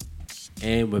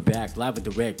And we're back live and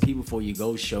direct. P Before You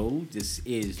Go show. This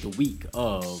is the week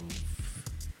of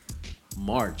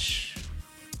March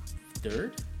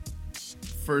 3rd.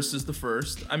 First is the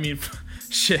first. I mean,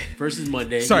 shit. First is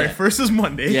Monday. Sorry, yeah. First is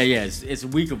Monday. Yeah. It's a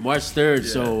week of March 3rd.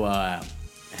 Yeah.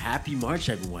 So happy March,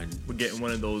 everyone. We're getting one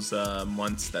of those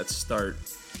months that start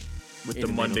with the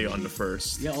Monday on the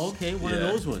first. Yeah, okay. One of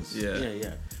those ones.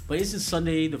 Yeah. But isn't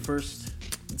Sunday the first?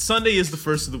 Sunday is the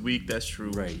first of the week. That's true.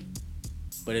 Right.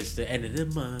 But it's the end of the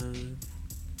month.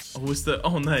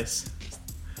 Oh, nice.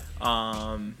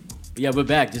 Yeah, we're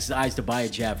back. This is Eyes to Buy a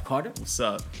Jav Carter. What's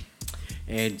up?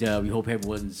 And we hope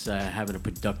everyone's having a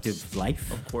productive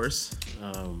life. Of course.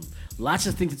 Lots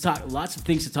of things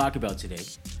to talk about today.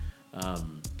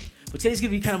 But today's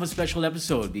gonna be kind of a special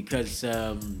episode because there's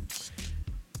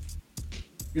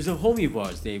a homie of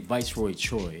ours named Viceroy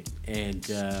Troy, and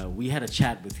we had a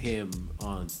chat with him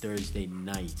on Thursday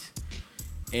night.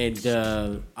 And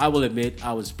I will admit,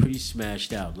 I was pretty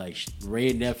smashed out. Like,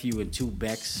 Ray and Nephew and 2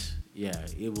 Becks, yeah,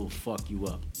 it will fuck you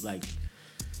up. Like,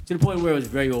 to the point where I was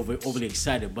very overly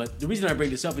excited. But the reason I bring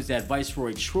this up is that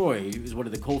Viceroy Troy is one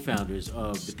of the co-founders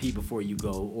of the P Before You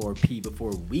Go, or P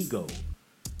Before We Go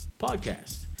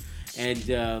podcast.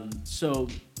 And so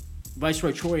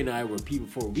Viceroy Troy and I were P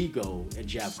Before We Go, and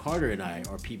Jav Carter and I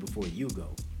are P Before You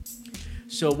Go.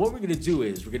 So what we're going to do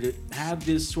is we're going to have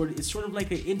this it's sort of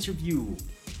like an interview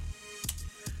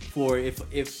for if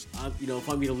I'm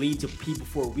going to lean to P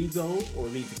Before We Go, or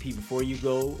lean to P Before You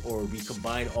Go, or we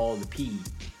combine all the P.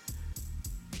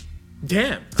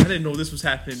 Damn, I didn't know this was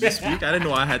happening this week. I didn't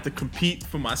know I had to compete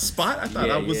for my spot. I thought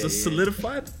I was a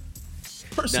solidified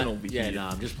person over here.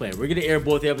 I'm just playing. We're going to air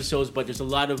both episodes, but there's a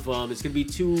lot of, it's going to be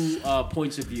 2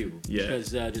 points of view. Yeah.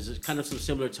 Because there's kind of some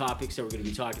similar topics that we're going to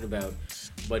be talking about,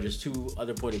 but there's 2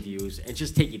 other point of views. And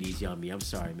just take it easy on me. I'm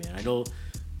sorry, man. I know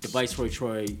the Viceroy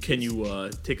Troy... Can you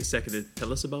take a second to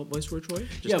tell us about Viceroy Troy?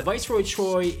 Viceroy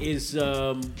Troy is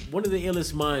one of the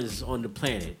illest minds on the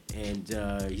planet. And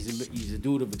he's a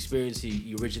dude of experience.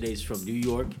 He originates from New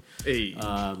York. Hey.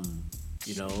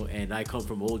 And I come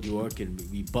from Old York, and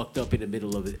we bucked up in the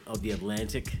middle of the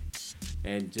Atlantic.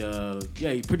 And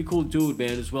he's a pretty cool dude, man.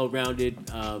 He's well-rounded.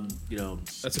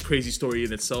 That's a crazy story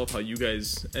in itself, how you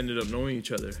guys ended up knowing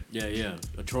each other. Yeah.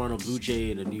 A Toronto BlueJay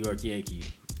and a New York Yankee.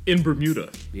 In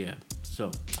Bermuda. Yeah. So,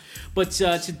 but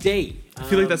today, I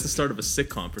feel like that's the start of a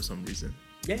sitcom for some reason.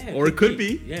 Yeah. Or it could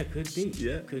be. Yeah, it could be.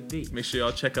 Yeah. Could be. Make sure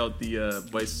y'all check out the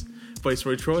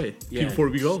Viceroy Troy before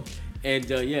we go. And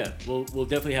we'll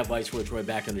definitely have Viceroy Troy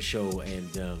back on the show, and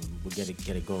we'll get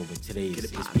it going. But today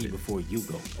is P Before You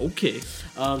Go. Okay.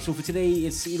 So for today,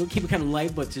 it's keep it kind of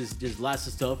light, but there's lots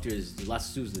of stuff. There's lots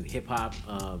of students in hip hop.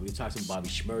 We can talk some Bobby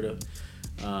Shmurda.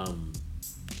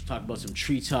 Talk about some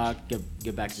tree talk.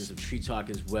 Get back to some tree talk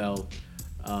as well.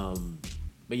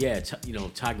 But yeah,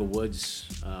 Tiger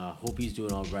Woods. Hope he's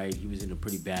doing all right. He was in a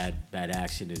pretty bad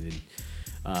accident,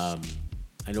 and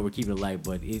I know we're keeping it light,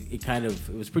 but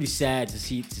it was pretty sad to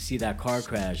see that car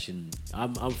crash. And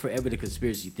I'm forever the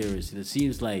conspiracy theorist, and it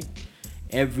seems like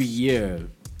every year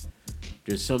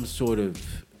there's some sort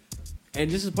of, and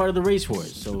this is part of the race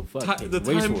horse. So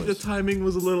the timing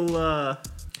was a little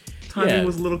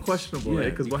was a little questionable,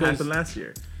 right? Because what happened last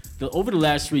year? Over the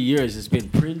last 3 years, it's been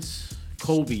Prince,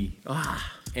 Kobe,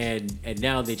 and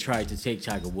now they tried to take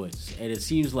Tiger Woods, and it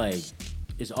seems like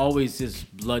it's always this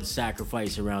blood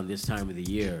sacrifice around this time of the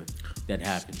year that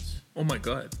happens. Oh my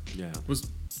God! Yeah.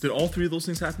 Did all 3 of those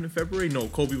things happen in February? No,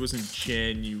 Kobe was in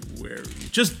January.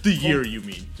 Just the year, you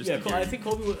mean? I think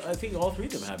I think all 3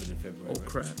 of them happened in February. Oh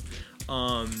crap!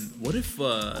 What if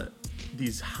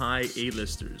these high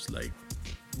A-listers, like,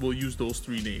 we'll use those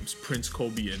 3 names, Prince,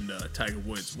 Kobe, and Tiger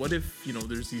Woods. What if,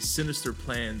 there's these sinister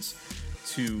plans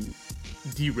to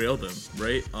derail them,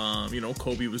 right?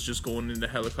 Kobe was just going in the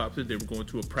helicopter. They were going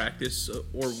to a practice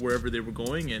or wherever they were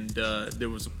going, and there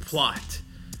was a plot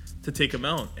to take him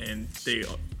out, and they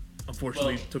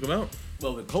unfortunately took him out.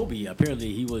 Well, with Kobe,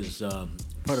 apparently he was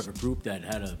part of a group that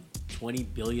had a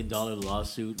 $20 billion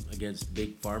lawsuit against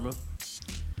Big Pharma.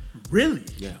 Really?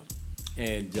 Yeah.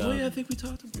 And I think we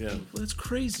talked about it. Well, that's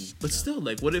crazy. But still,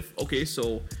 like, what if,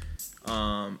 so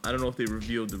I don't know if they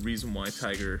revealed the reason why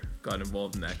Tiger got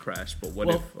involved in that crash, but what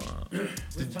if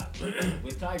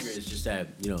with Tiger, it's just that,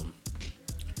 well,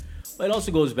 it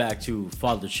also goes back to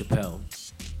Father Chappelle.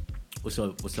 What's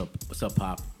up,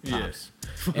 Pops? Yes.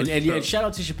 And shout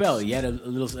out to Chappelle. He had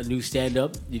a new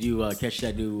stand-up. Did you catch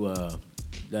that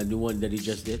new one that he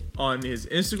just did? On his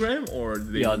Instagram or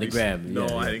on the gram. No,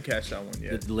 I didn't catch that one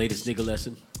yet. The latest nigga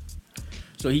lesson.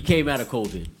 So he came out of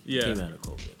COVID. Yeah.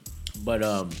 But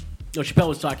Chappelle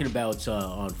was talking about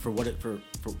on for what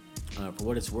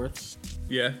it's worth.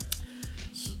 Yeah.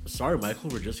 sorry, Michael,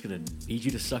 we're just gonna need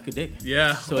you to suck a dick.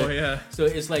 Yeah. So So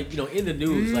it's like, in the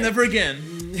news, like, never again.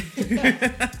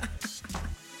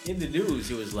 in the news,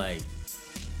 it was like,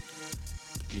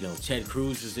 Ted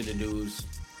Cruz was in the news.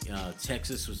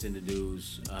 Texas was in the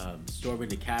news. Storming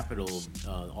the Capitol,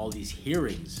 all these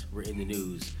hearings were in the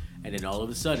news, and then all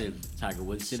of a sudden, Tiger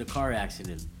Woods in a car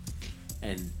accident,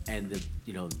 and the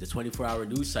the 24-hour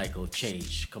news cycle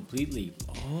changed completely.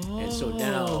 And so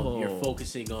now you're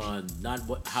focusing on not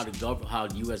how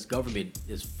the U.S. government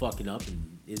is fucking up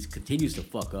and continues to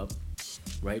fuck up,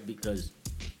 right? Because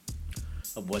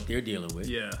of what they're dealing with.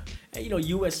 Yeah. And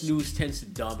U.S. news tends to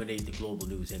dominate the global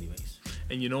news, anyways.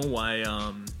 And you know why?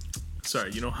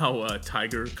 You know how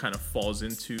Tiger kind of falls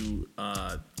into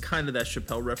kind of that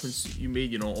Chappelle reference you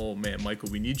made. Oh man, Michael,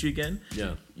 we need you again.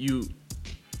 Yeah.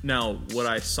 Now, what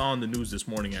I saw in the news this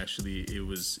morning, actually, it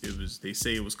was. They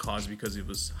say it was caused because it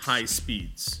was high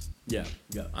speeds. Yeah.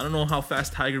 I don't know how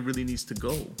fast Tiger really needs to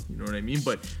go. You know what I mean?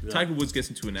 But Tiger Woods gets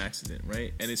into an accident,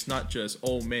 right? And it's not just,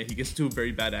 oh man, he gets into a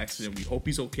very bad accident. We hope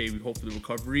he's okay. We hope for the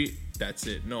recovery. That's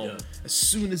it. No. As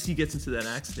soon as he gets into that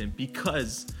accident,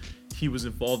 because he was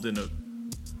involved in a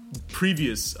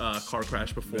previous car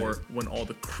crash before, when all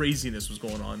the craziness was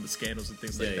going on, the scandals and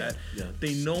things like that,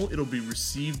 they know it'll be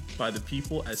received by the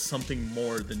people as something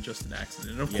more than just an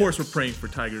accident. And of course, we're praying for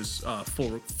Tiger's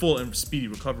full and speedy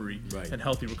recovery and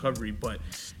healthy recovery. But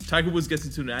Tiger Woods gets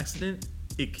into an accident,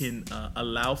 it can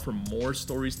allow for more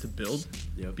stories to build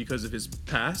because of his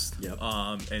past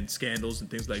and scandals and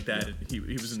things like that. He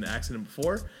was in the accident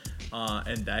before,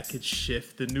 and that could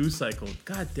shift the news cycle.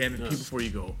 God damn it, people, before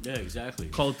you go. Yeah, exactly.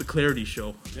 Call it the clarity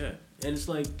show. Yeah, and it's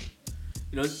like,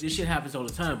 this shit happens all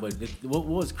the time, but what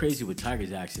was crazy with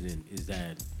Tiger's accident is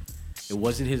that it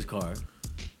wasn't his car.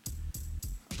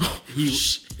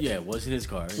 It wasn't his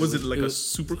car. Was it like a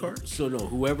supercar? So no,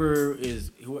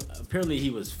 apparently he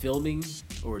was filming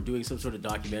or doing some sort of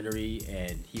documentary,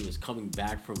 and he was coming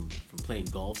back from playing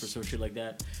golf or some shit like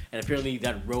that. And apparently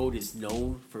that road is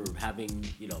known for having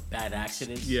bad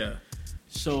accidents. Yeah.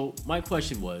 So my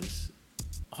question was,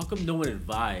 how come no one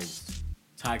advised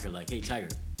Tiger, like, hey Tiger,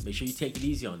 make sure you take it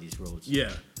easy on these roads?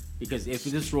 Yeah. Because if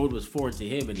this road was foreign to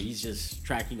him and he's just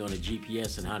tracking on a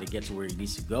GPS on how to get to where he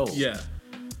needs to go. Yeah.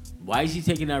 Why is he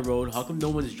taking that road? How come no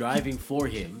one's driving for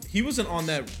him? He wasn't on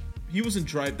that. He wasn't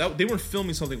driving. They weren't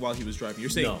filming something while he was driving. You're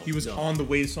saying he was on the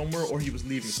way somewhere, or he was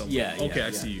leaving somewhere. Yeah. Okay,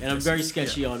 I see you. And I'm very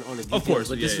sketchy on the details, of course,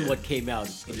 but this is what came out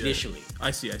initially. Yeah.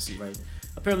 I see. Right.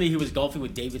 Apparently, he was golfing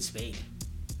with David Spade.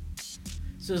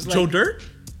 So it's like Joe Dirt.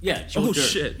 Yeah, Joe Dirt. Oh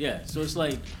shit. Yeah. So it's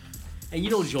like, and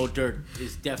Joe Dirt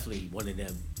is definitely one of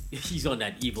them. He's on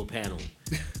that evil panel.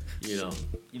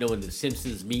 When the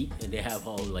Simpsons meet and they have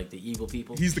all like the evil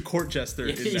people. He's the court jester.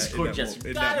 Yeah, he's court jester.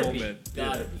 In that moment.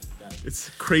 Gotta be. It's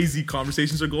crazy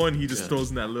conversations are going. He just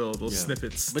throws in that little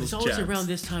snippets. But it's always around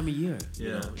this time of year.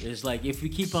 It's like, if we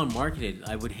keep on marketing,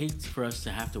 I would hate for us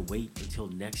to have to wait until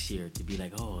next year to be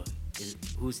like,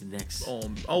 who's the next?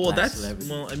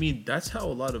 That's how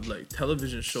a lot of like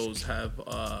television shows have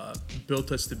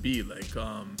built us to be. Like,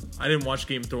 I didn't watch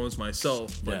Game of Thrones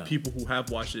myself, but people who have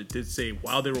watched it did say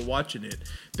while they were watching it,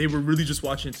 they were really just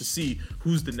watching it to see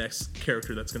who's the next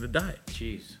character that's gonna die.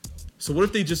 Jeez. So what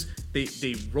if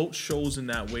they wrote shows in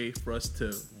that way for us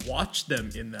to watch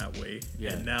them in that way?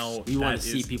 Yeah. And now we want to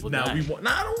see people die. I don't want.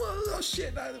 Oh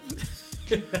shit.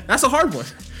 That's a hard one.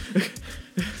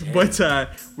 But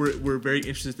we're very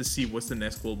interested to see what's the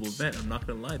next global event. I'm not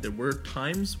gonna lie. There were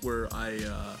times where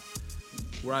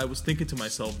I was thinking to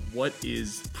myself, what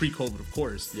is pre-COVID, of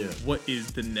course? Yeah. What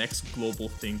is the next global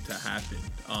thing to happen?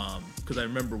 Because I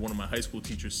remember one of my high school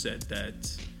teachers said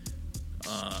that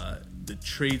the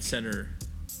Trade Center,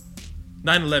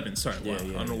 9/11. Sorry, I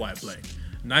don't know why I blanked.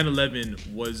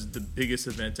 9/11 was the biggest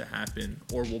event to happen,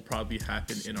 or will probably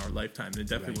happen in our lifetime. And it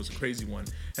definitely was a crazy one.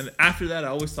 And after that, I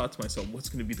always thought to myself, what's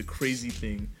going to be the crazy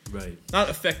thing? Right. Not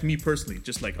affect me personally,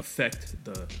 just like affect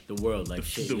the world, like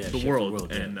the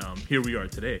world. And here we are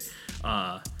today.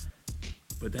 But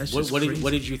that's just crazy.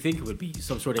 What did you think it would be?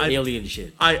 Some sort of alien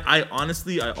shit? I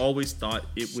honestly, I always thought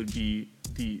it would be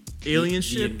the alien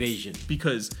shit. The invasion.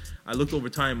 Because I looked over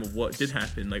time of what did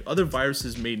happen. Like, other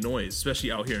viruses made noise,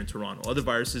 especially out here in Toronto. Other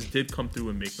viruses did come through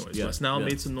and make noise. West Nile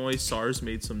made some noise. SARS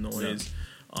made some noise.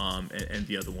 And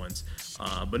the other ones.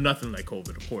 But nothing like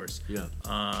COVID, of course. Yeah.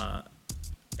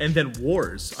 And then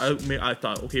wars. I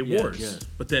thought, okay, wars. Yeah.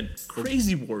 But then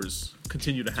crazy wars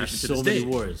continue to happen to this day. So many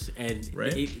wars. And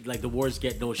the wars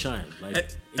get no shine. Like,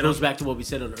 it goes back to what we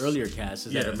said on an earlier cast,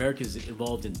 is that America's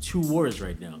involved in 2 wars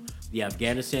right now. The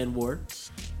Afghanistan war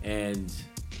and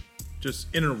Just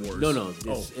inner wars. No.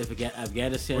 This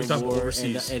Afghanistan war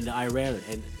and Iran.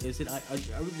 And is it? I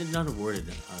did not award it.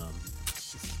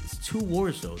 It's 2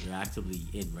 wars though. They're actively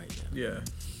in right now. Yeah.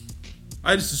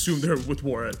 I just assume they're with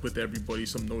war with everybody.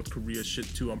 Some North Korea shit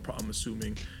too. I'm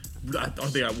assuming.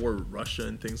 Aren't they at war with Russia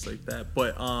and things like that?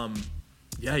 But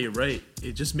yeah, you're right.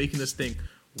 It's just making us think,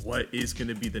 what is going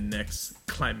to be the next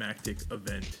climactic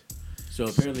event? So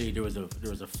apparently there was a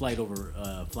flight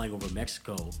flying over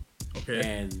Mexico. Okay.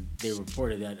 And they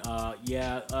reported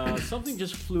that something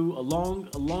just flew, a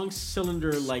long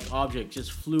cylinder like object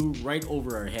just flew right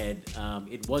over our head.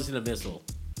 It wasn't a missile.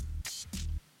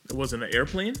 It wasn't an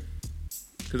airplane?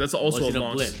 Because that's also a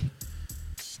long blip.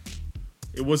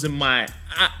 It wasn't my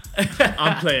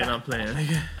I'm playing.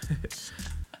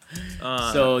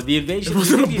 So the invasion. It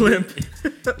wasn't a blimp.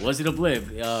 Wasn't a blimp.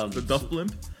 The Duff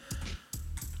blimp?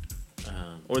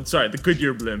 The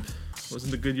Goodyear blimp.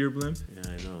 Wasn't the Goodyear blimp? Yeah,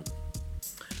 I know.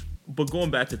 But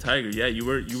going back to Tiger, yeah, you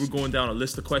were going down a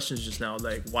list of questions just now.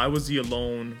 Like, why was he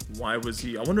alone? Why was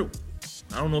he? I don't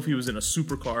know if he was in a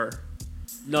supercar.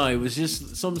 No, it was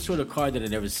just some sort of car that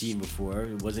I'd never seen before.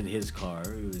 It wasn't his car.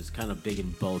 It was kind of big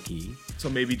and bulky. So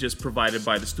maybe just provided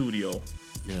by the studio.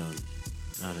 Yeah,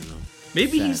 I don't know.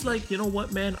 Maybe he's like, you know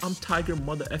what, man? I'm Tiger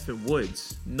mother effing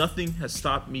Woods. Nothing has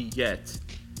stopped me yet.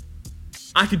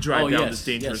 I could drive down this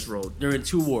dangerous road. They're in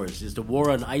 2 wars. There's the war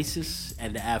on ISIS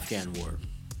and the Afghan war.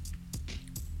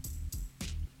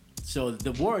 So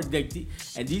the war,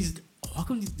 how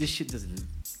come this shit doesn't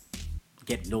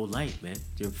get no light, man?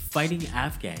 They're fighting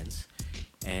Afghans,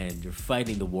 and they're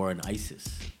fighting the war on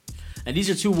ISIS. And these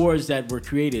are 2 wars that were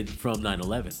created from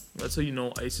 9/11. That's how you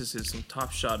know ISIS is some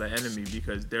top shot of enemy,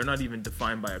 because they're not even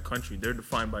defined by a country. They're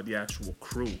defined by the actual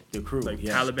crew. The crew, like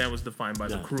Taliban was defined by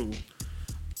the crew.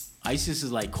 ISIS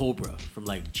is like Cobra from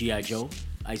like G.I. Joe.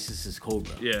 ISIS is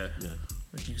Cobra. Yeah.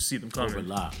 Like you can see them coming. Cobra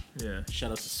La. Yeah.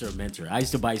 Shout out to Sir Mentor. I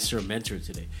used to buy Sir Mentor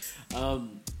today.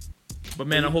 But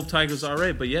man, I hope Tiger's all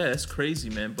right. But yeah, it's crazy,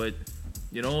 man. But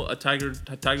you know, a Tiger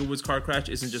Woods car crash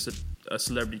isn't just a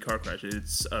celebrity car crash.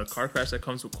 It's a car crash that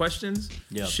comes with questions.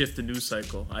 Yeah. Shift the news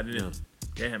cycle. I didn't.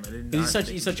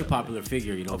 He's such a popular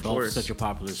figure, you know. Golf is such a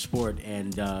popular sport,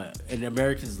 and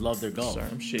Americans love their golf. Sorry,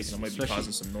 I'm shaking. I might be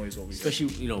causing some noise over here. Especially,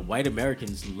 you know, white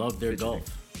Americans love their golf.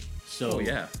 So,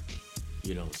 yeah,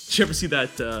 you know. Did you ever see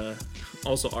that?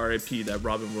 Also, R.I.P. that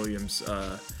Robin Williams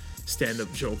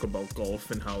stand-up joke about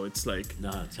golf and how it's like.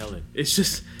 Nah, tell it. It's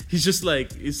just it's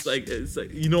like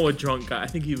you know, a drunk guy. I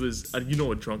think he was a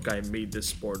drunk guy made this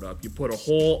sport up. You put a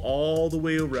hole all the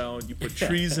way around. You put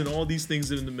trees and all these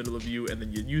things in the middle of you, and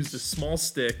then you use this small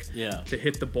stick to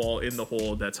hit the ball in the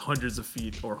hole that's hundreds of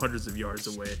feet or hundreds of yards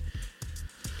away.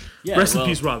 Yeah, Rest in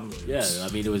peace, Robin Williams. Yeah,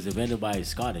 I mean, it was invented by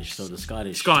Scottish, so the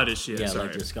Scottish, yeah,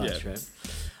 like the Scottish, right?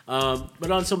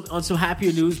 But on some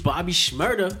happier news, Bobby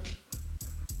Shmurda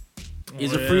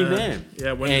is a free man.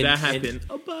 Yeah, when did that happen?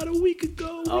 About a week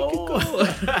ago.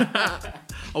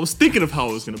 I was thinking of how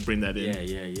I was going to bring that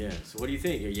in. Yeah. So what do you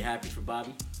think? Are you happy for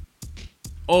Bobby?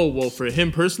 Oh, well, for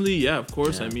him personally, yeah, of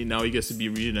course. Yeah. I mean, now he gets to be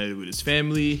reunited with his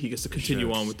family. He gets to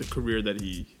continue on with the career that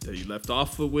he left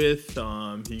off with.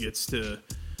 He gets to,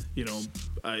 you know,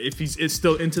 if he's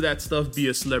still into that stuff, be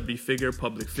a celebrity figure,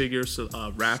 public figure,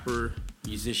 rapper.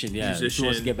 Musician. If he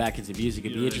wants to get back into music,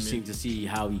 it'd be interesting to see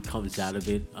how he comes out of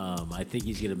it. I think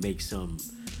he's gonna make some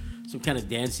kind of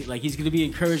dancing. Like, he's gonna be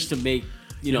encouraged to make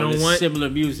similar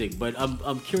music. But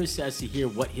I'm curious as to hear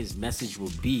what his message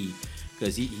will be,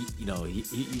 because he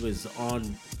was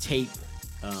on tape,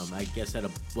 I guess at a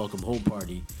welcome home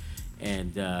party.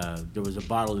 And there was a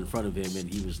bottle in front of him, and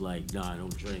he was like, "Nah, I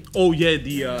don't drink." Oh yeah,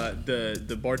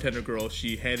 the bartender girl,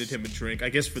 she handed him a drink, I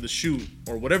guess for the shoot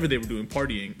or whatever they were doing,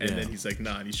 partying, and then he's like,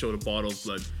 "Nah," and he showed a bottle of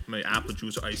like my apple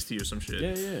juice or iced tea or some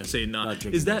shit. Yeah. Saying nah.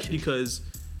 Is that because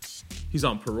he's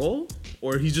on parole,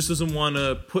 or he just doesn't want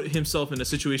to put himself in a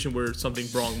situation where something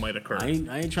wrong might occur? I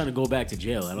ain't trying to go back to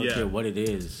jail. I don't care what it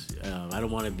is. I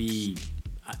don't want to be.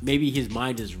 Maybe his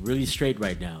mind is really straight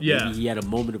right now. Yeah. Maybe he had a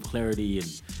moment of clarity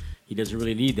and. He doesn't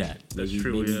really need that. That's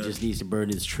true. Maybe he just needs to burn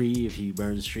his tree if he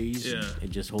burns trees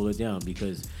and just hold it down,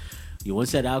 because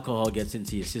once that alcohol gets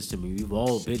into your system, and we've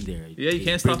all been there. Yeah, you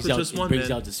can't stop with just one. It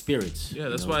brings out the spirits. Yeah,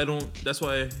 that's why I don't. That's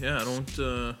why I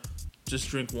don't just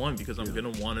drink one, because I'm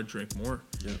gonna want to drink more.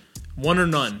 Yeah, one or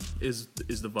none is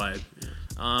the vibe.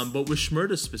 Yeah. But with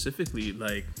Shmurda specifically,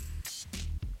 like.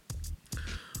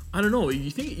 I don't know. You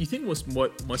think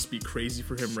what must be crazy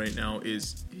for him right now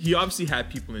is he obviously had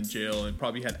people in jail and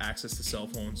probably had access to cell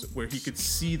phones where he could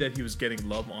see that he was getting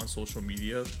love on social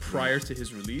media prior to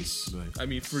his release. Right. I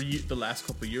mean, for the last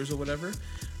couple of years or whatever.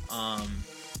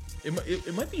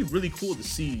 it might be really cool to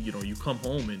see, you know, you come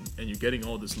home and you're getting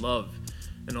all this love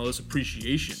and all this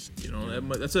appreciation. You know,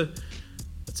 that's a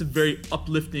very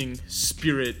uplifting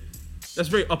spirit. That's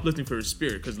very uplifting for his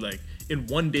spirit, because like in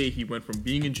one day he went from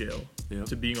being in jail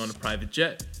to being on a private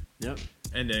jet. Yep.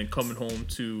 And then coming home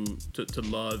to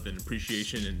love and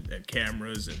appreciation and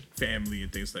cameras and family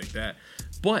and things like that.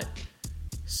 But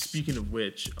speaking of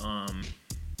which,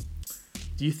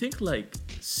 do you think like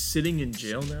sitting in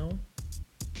jail now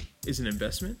is an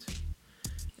investment?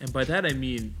 And by that I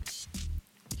mean,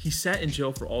 he sat in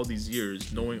jail for all these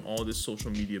years, knowing all this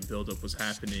social media buildup was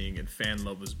happening and fan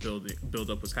love was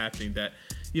buildup was happening. That,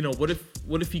 you know, what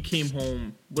if he came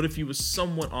home? What if he was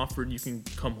somewhat offered, you can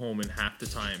come home in half the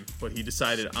time, but he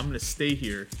decided, I'm gonna stay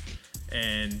here,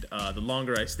 and the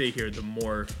longer I stay here, the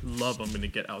more love I'm gonna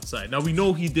get outside. Now we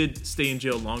know he did stay in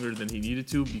jail longer than he needed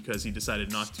to, because he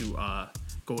decided not to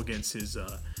go against his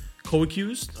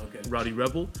co-accused, Rowdy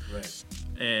Rebel. Right.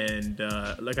 And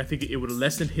like, I think it would have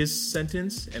lessened his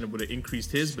sentence and it would have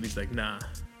increased his, but he's like, nah.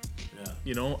 Yeah.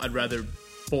 You know, I'd rather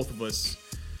both of us.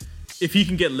 If he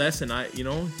can get less, and he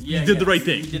did the right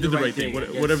thing. He did the right thing.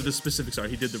 Whatever the specifics are,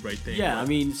 he did the right thing. Yeah, I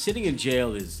mean, sitting in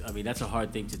jail that's a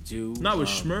hard thing to do. Not with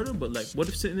Shmurda, but like, what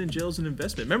if sitting in jail is an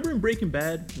investment? Remember in Breaking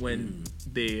Bad when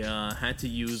they had to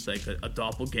use like a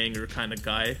doppelganger kind of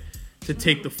guy to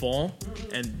take the fall,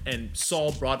 and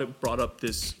Saul brought up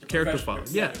this character file.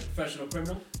 Yeah, professional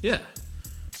criminal. Yeah.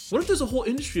 What if there's a whole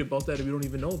industry about that and we don't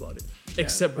even know about it,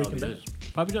 except Breaking Bad?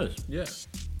 Probably does. Yeah.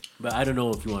 But I don't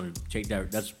know if you want to take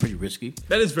that. That's pretty risky.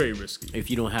 That is very risky.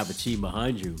 If you don't have a team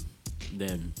behind you,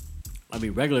 then, I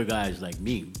mean, regular guys like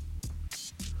me,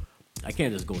 I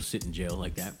can't just go sit in jail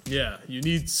like that. Yeah, you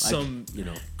need some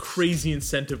crazy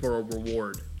incentive or a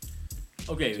reward.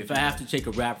 Okay, if I have to take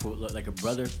a rap for like a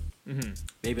brother,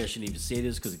 maybe I shouldn't even say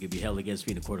this because it could be held against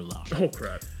me in a court of law. Oh,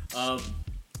 crap.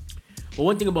 But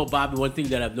one thing about Bobby, one thing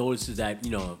that I've noticed is that,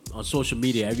 on social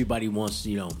media, everybody wants,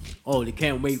 they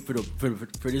can't wait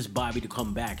for this Bobby to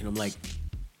come back. And I'm like,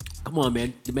 come on,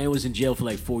 man. The man was in jail for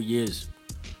like 4 years,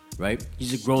 right?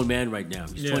 He's a grown man right now.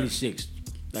 He's 26.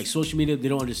 Like, social media, they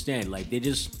don't understand. Like,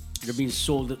 they're being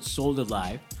sold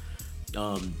alive.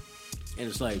 And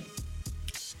it's like,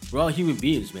 we're all human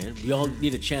beings, man. We all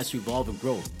need a chance to evolve and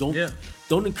grow.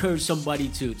 Don't encourage somebody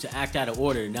to act out of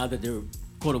order now that they're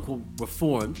quote unquote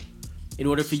reformed in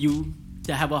order for you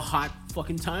to have a hot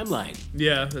fucking timeline.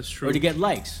 Yeah, that's true. Or to get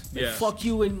likes. Yeah. And fuck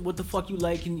you and what the fuck you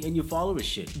like and your followers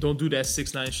shit. Don't do that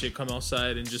 6ix9ine shit. Come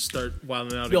outside and just start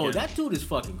wilding out again. Yo, that dude is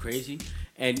fucking crazy.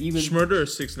 And even Shmurda or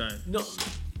 6ix9ine? No,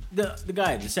 the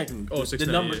guy, the second. Oh, 6ix9ine. The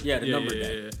number, the number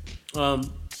guy.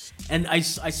 And I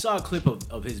saw a clip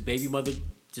of his baby mother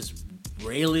just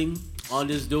railing on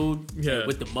this dude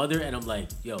with the mother, and I'm like,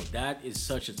 yo, that is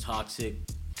such a toxic.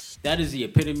 That is the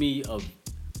epitome of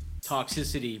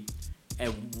toxicity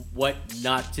and what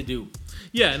not to do.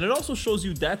 Yeah, and it also shows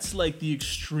you that's like the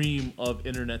extreme of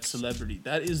internet celebrity.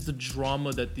 That is the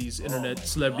drama that these internet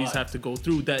celebrities have to go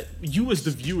through. That you as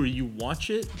the viewer, you watch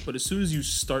it, but as soon as you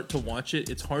start to watch it,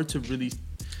 it's hard to really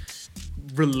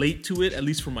relate to it, at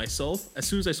least for myself. As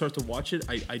soon as I start to watch it,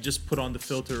 I just put on the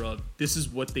filter of this is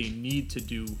what they need to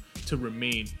do to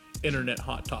remain internet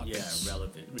hot topics. Yeah,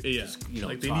 relevant. Yeah, just,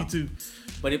 like they need to.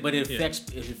 But it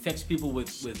affects people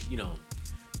with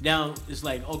Now it's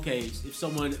like, okay, if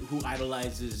someone who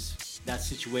idolizes that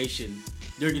situation,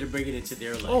 they're gonna bring it into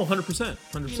their life. Oh, 100%.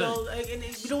 And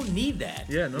we don't need that.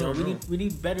 Yeah, no. We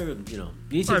need better.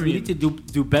 We need to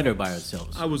do better by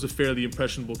ourselves. I was a fairly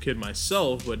impressionable kid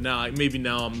myself, but now I'm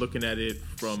looking at it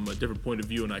from a different point of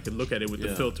view, and I can look at it with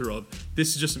the filter of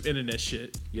this is just some internet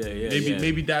shit.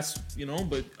 Maybe that's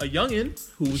but a youngin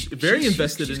who's very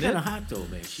invested in it. She's kind of hot though,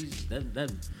 man. She's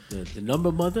the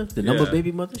number mother, number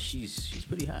baby mother. She's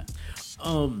pretty hot.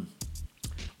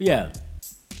 Yeah.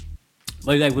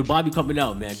 But like with Bobby coming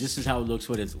out, man, this is how it looks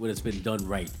when it's been done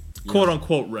right, quote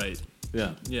unquote right.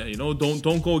 Yeah, yeah.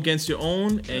 Don't go against your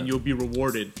own, and you'll be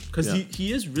rewarded because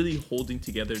he is really holding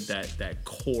together that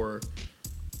core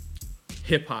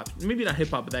hip hop, maybe not hip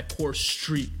hop, but that core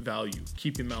street value.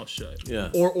 Keep your mouth shut.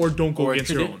 Yeah, or don't go against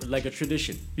your own, like a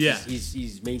tradition. Yeah,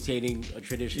 he's maintaining a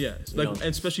tradition. Yeah, and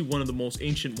especially one of the most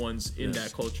ancient ones in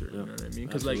that culture. You know what I mean?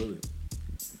 Because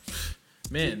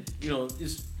man,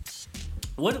 it's.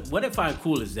 What I find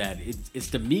cool is that it's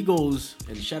the Migos,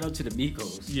 and shout out to the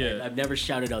Migos. Yeah, I've never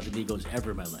shouted out the Migos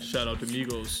ever in my life. Shout out to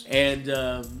Migos. And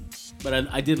but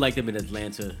I did like them in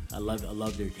Atlanta. I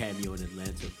love their cameo in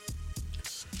Atlanta.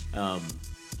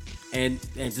 And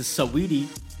just Saweetie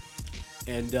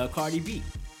and Cardi B.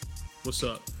 What's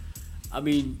up? I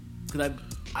mean, because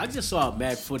I just saw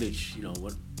mad footage,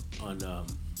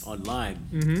 online,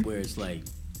 where it's like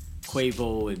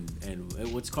Quavo and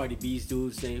what's Cardi B's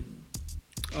dude's name?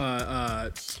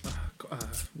 Wow,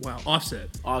 Offset.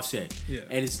 Offset. Yeah.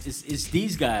 And it's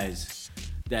these guys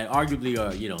that arguably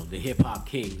are, you know, the hip hop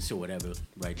kings or whatever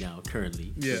right now,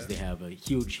 currently. Yeah. Because they have a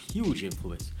huge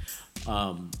influence.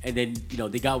 And then, you know,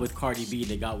 they got with Cardi B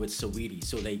and they got with Saweetie.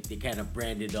 So they kind of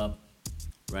branded up,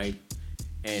 right?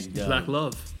 And Black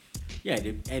Love. Yeah,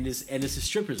 and it's the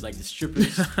strippers, like the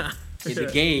strippers in the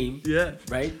game, Yeah.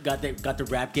 right? Got the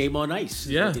rap game on ice.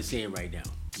 Is Yeah. what they're saying right now,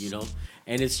 you know,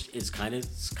 and it's kind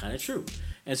of true.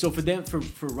 And so for them, for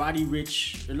Roddy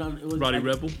Ricch, Roddy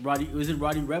Rebel. Was it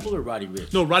Roddy Rebel or Roddy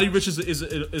Ricch? No, Roddy Ricch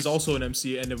is also an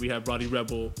MC, and then we have Roddy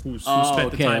Rebel who spent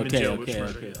the time in jail with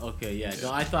Shmurda. Okay, yeah.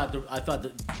 No, I thought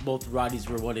that both Roddies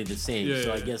were one and the same. Yeah, so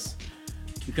yeah, I guess.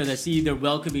 Because I see they're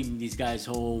welcoming these guys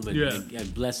home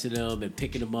and blessing them and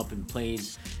picking them up in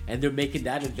planes, and they're making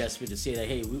that investment to say that,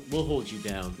 hey, we'll hold you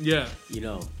down. Yeah, you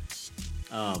know,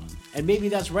 and maybe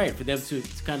that's right for them to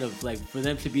kind of like for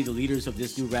them to be the leaders of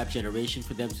this new rap generation.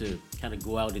 For them to kind of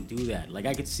go out and do that. Like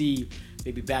I could see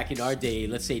maybe back in our day,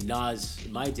 let's say Nas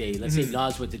in my day, let's say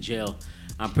Nas went to jail.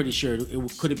 I'm pretty sure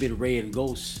it could have been Ray and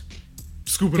Ghost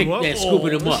scooping him up. Yeah,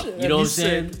 scooping him up. You know what I'm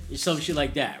saying? Some shit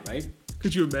like that, right?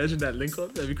 Could you imagine that link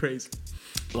up? That'd be crazy.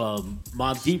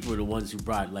 Mobb Deep were the ones who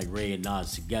brought like Ray and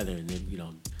Nas together, and then, you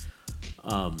know,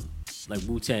 like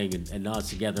Wu-Tang and Nas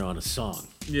together on a song.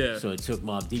 Yeah. So it took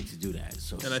Mobb Deep to do that.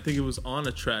 So. And I think it was on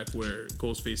a track where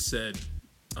Ghostface said,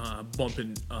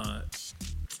 bumping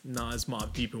Nas,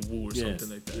 Mobb Deep, and Wu or something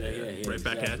like that. Yeah, right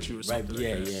back at you or something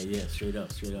like that. Yeah. Straight up.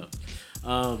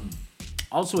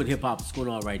 Also in hip hop, what's going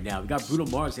on right now? We got Bruno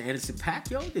Mars and Anderson .Paak,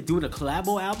 yo. They're doing a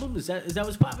collabo album. Is that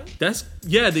what's popping?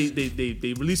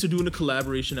 They released they're doing a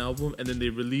collaboration album, and then they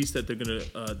released that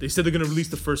they said they're gonna release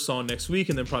the first song next week,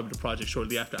 and then probably the project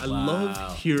shortly after. I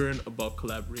love hearing about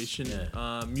collaboration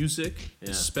music,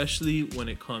 especially when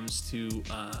it comes to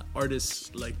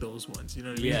artists like those ones. You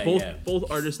know what I mean?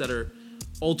 Both artists that are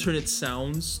alternate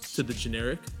sounds to the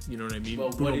generic. You know what I mean? Well,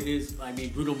 what it is, I mean,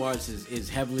 Bruno Mars is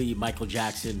heavily Michael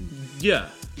Jackson. Yeah.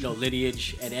 You know,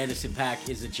 lineage, and Anderson .Paak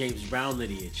is a James Brown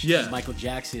lineage. Yeah. And Michael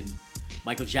Jackson's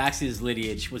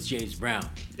lineage was James Brown.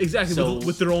 Exactly. So,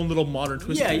 with their own little modern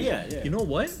twist. Yeah. You know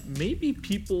what? Maybe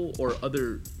people or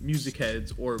other music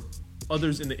heads or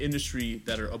others in the industry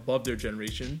that are above their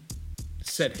generation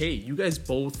said, "Hey, you guys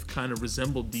both kind of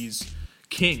resembled these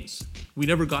kings. We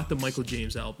never got the Michael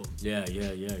James album." Yeah,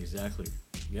 exactly.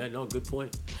 Yeah, no, good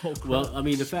point. Oh, well, I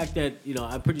mean, the fact that, you know,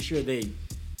 I'm pretty sure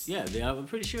I'm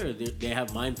pretty sure they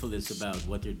have mindfulness about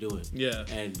what they're doing. Yeah.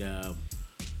 And,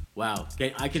 wow,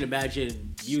 I can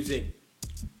imagine music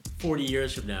 40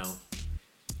 years from now,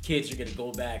 kids are going to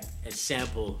go back and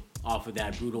sample off of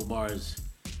that Bruno Mars,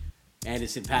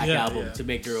 Anderson .Paak album to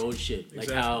make their own shit. Like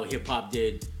how hip-hop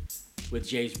did with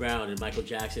James Brown and Michael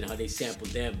Jackson, how they sampled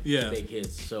them to make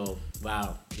hits. So,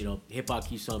 wow, you know, hip hop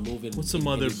keeps on moving. What's some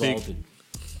other big?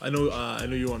 I know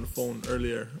you were on the phone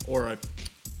earlier, or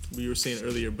we were saying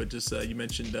earlier, but just you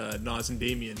mentioned Nas and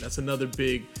Damien. That's another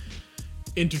big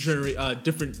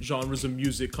different genres of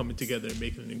music coming together and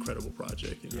making an incredible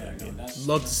project. You know what I mean?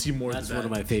 Love to see more. That's of that. one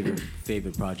of my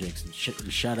favorite projects.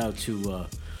 And shout out to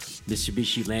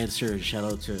Mitsubishi Lancer, and shout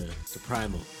out to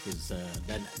Primal, because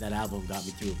that album got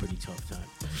me through a pretty tough time.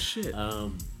 Oh shit.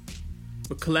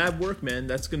 But collab work, man,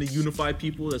 that's gonna unify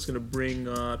people. That's gonna bring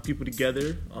people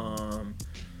together.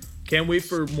 Can't wait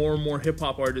for more and more hip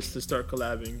hop artists to start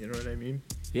collabing. You know what I mean?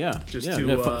 Yeah,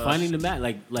 finding the mat,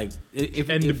 like if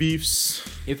the beefs.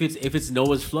 If it's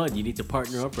Noah's Flood, you need to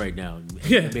partner up right now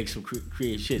and make some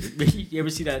create shit. You ever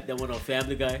see that one on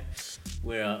Family Guy,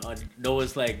 where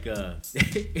Noah's like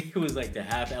it was like the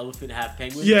half elephant, half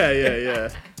penguin. Yeah.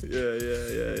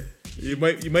 You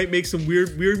might make some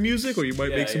weird music, or you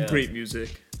might make some great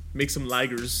music. Make some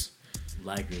lagers.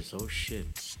 Oh shit!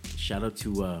 Shout out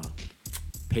to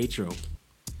Petro.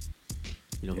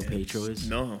 You know who Petro is?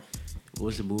 No. What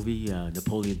was the movie?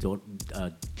 Napoleon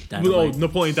Dynamite. Oh,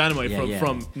 Napoleon Dynamite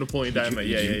from Napoleon Dynamite.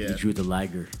 He drew the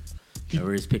liger.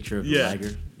 Or his picture of the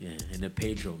liger. Yeah, and then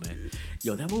Pedro, man.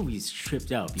 Yo, that movie's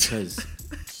tripped out because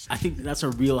I think that's a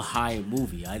real high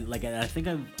movie. I think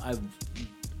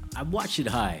I've watched it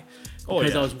high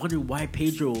because I was wondering why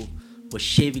Pedro was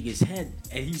shaving his head,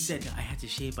 and he said I had to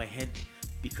shave my head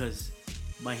because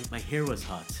my hair was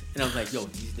hot, and I was like, yo,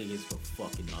 these niggas were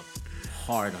fucking up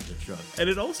hard on the drugs. And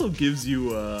it also gives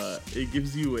you an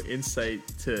insight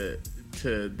to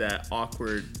that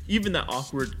awkward,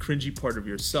 cringy part of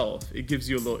yourself. It gives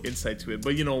you a little insight to it.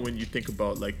 But you know, when you think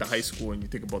about like the high school and you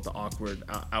think about the awkward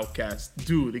outcast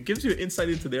dude, it gives you an insight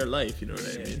into their life. You know what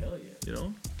I mean? Hell yeah. You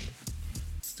know,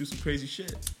 let's do some crazy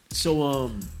shit.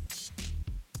 So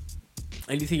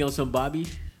Anything else on Bobby?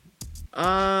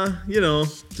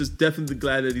 Just definitely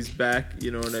glad that he's back.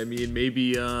 You know what I mean?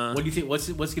 Maybe. What do you think? What's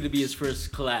going to be his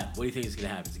first collab? What do you think is going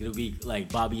to happen? It's going to be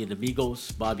like Bobby and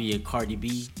Amigos, Bobby and Cardi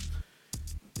B.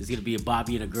 There's going to be a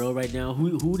Bobby and a girl right now.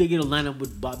 Who they going to line up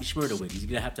with Bobby Shmurda with? He's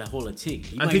going to have to hold a ting.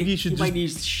 He might need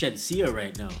Shenseea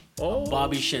right now. Oh,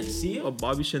 Bobby Shenseea? A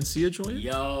Bobby Shenseea joint?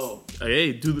 Yo.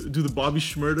 Hey, do the Bobby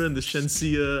Shmurda and the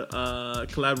Shenseea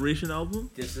collaboration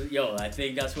album? I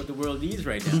think that's what the world needs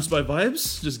right now. Produced by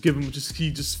Vibes?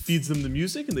 He just feeds them the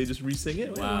music and they just re-sing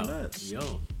it? Wow. Why not?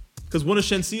 Yo. Because one of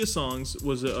Shenseea's songs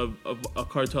was a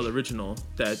Cartel original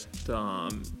that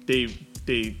they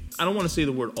I don't want to say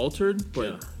the word altered,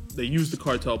 but they used the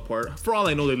Cartel part. For all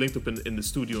I know, they linked up in the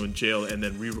studio in jail and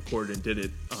then re-recorded and did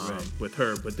it with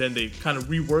her. But then they kind of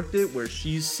reworked it where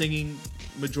she's singing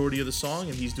majority of the song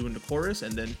and he's doing the chorus.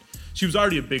 And then she was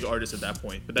already a big artist at that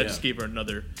point, but that just gave her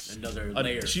another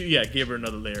layer. Gave her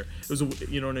another layer. It was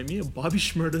you know what I mean? A Bobby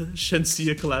Shmurda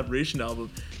Shenseea collaboration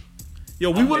album.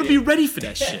 Yo, we want to be ready for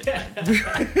that shit.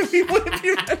 We want to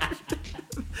be ready.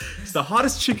 It's the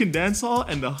hottest chicken dancehall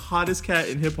and the hottest cat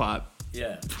in hip hop.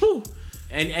 Yeah. Whew.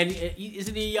 And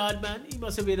isn't he a yard man? He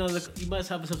must have been he must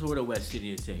have some sort of West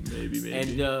Indian thing. Maybe.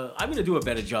 And I'm gonna do a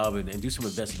better job and do some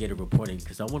investigative reporting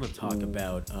because I want to talk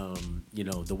about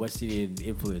the West Indian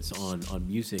influence on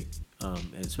music,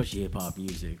 and especially hip hop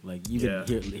music. Like even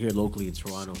here locally in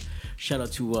Toronto. Shout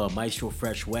out to Maestro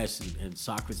Fresh West and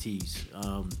Socrates.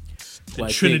 And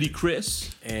Trinity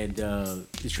Chris. And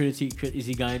is Trinity is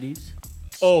he Guyanese?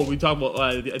 Oh, we talk about.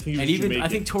 I think he was Jamaican. I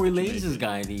think Tory Lanez is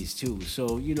Guyanese too.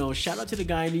 So shout out to the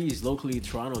Guyanese locally in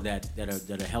Toronto that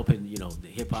are helping the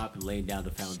hip hop and laying down the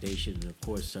foundation. And of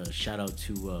course, shout out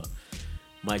to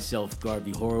myself,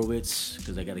 Garvey Horowitz,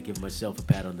 because I got to give myself a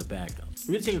pat on the back.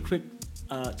 We're gonna take a quick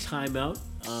time out,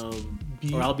 or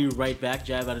I'll be right back.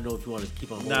 Jav, I don't know if you want to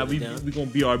keep on holding it down. We're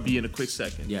gonna BRB in a quick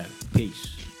second. Yeah,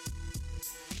 peace.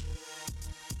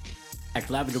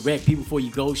 Live in direct, People Before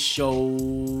You Go show.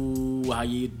 How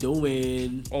you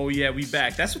doing? Oh yeah, we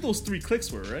back. That's what those 3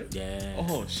 clicks were, right? Yeah.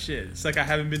 Oh shit! It's like I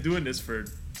haven't been doing this for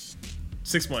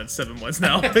 6 months, 7 months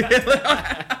now.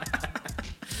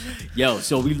 Yo,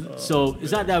 so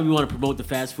it's not that we want to promote the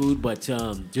fast food, but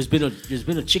there's been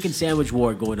a chicken sandwich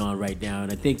war going on right now,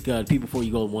 and I think People Before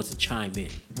You Go wants to chime in.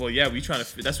 Well, yeah,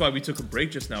 that's why we took a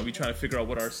break just now. We trying to figure out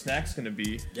what our snack's gonna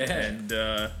be. Yeah. And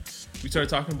we started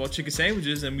talking about chicken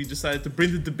sandwiches, and we decided to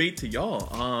bring the debate to y'all.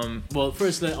 Well,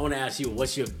 first I want to ask you,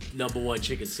 what's your number one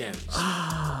chicken sandwich?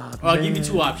 I'll give you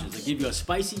 2 options. I'll give you a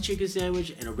spicy chicken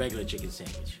sandwich and a regular chicken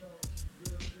sandwich.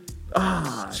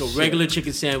 So regular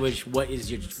chicken sandwich, what is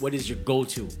your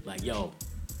go-to? Like, yo.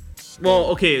 Well,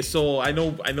 okay, so I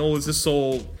know it's just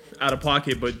so out of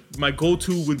pocket, but my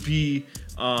go-to would be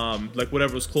like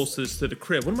whatever was closest to the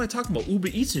crib. What am I talking about? Uber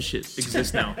Eats and shit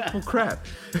exists now. Oh crap!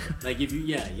 Like if you,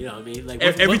 you know what I mean. Like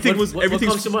everything what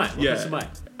comes to mind? What comes to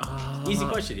mind? Easy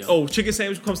question, yo. Oh, chicken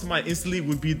sandwich comes to mind instantly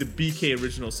would be the BK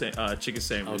original chicken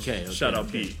sandwich. Okay. Shout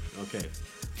out B. Okay.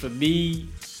 For me,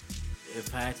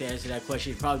 if I had to answer that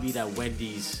question, it'd probably be that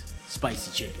Wendy's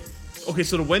spicy chicken. Okay,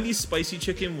 so the Wendy's spicy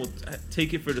chicken will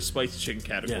take it for the spicy chicken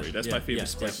category. That's my favorite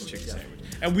spicy chicken sandwich.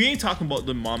 And we ain't talking about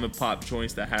the mom and pop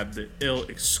joints that have the ill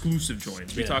exclusive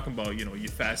joints. We're talking about your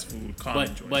fast food common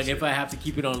joints. But if I have to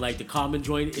keep it on like the common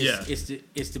joint, it's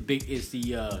the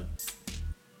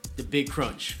big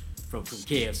crunch from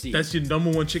KFC. That's your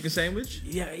number one chicken sandwich?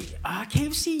 Yeah,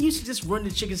 KFC used to just run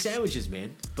the chicken sandwiches,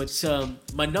 man. But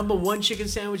my number one chicken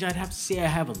sandwich, I'd have to say I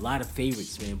have a lot of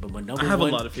favorites, man. But my number one, I have a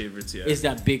lot of favorites. Yeah, is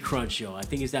that big crunch, yo. I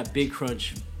think it's that big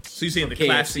crunch. So you're saying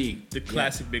the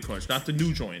classic big crunch, not the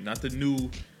new joint, not the new.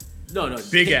 No.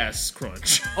 Big ass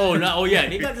crunch. Oh yeah,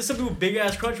 they got something with big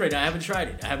ass crunch right now. I haven't tried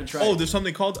it. Oh, there's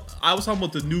something called. I was talking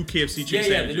about the new KFC chicken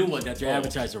sandwich. Yeah, the new one that they're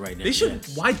advertising right now. They should.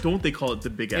 Yeah. Why don't they call it the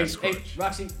big ass crunch? Hey,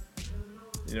 Roxy.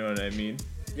 You know what I mean?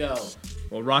 Yo.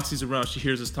 Well, Roxy's around. She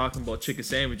hears us talking about chicken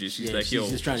sandwiches. She's like, yo.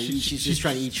 She's just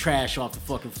trying to eat trash off the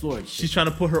fucking floor. She's trying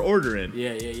to put her order in.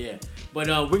 Yeah. But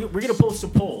we're gonna post a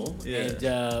poll.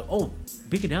 Yeah. And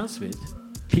big announcement.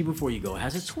 People Before You Go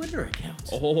has a Twitter account.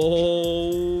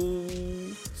 Oh.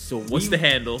 So what's the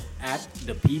handle? At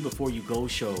the P Before You Go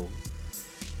Show.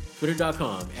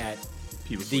 Twitter.com at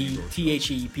the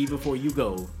THE P Before You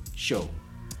Go Show.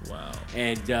 Wow.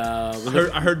 And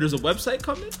I heard there's a website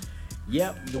coming?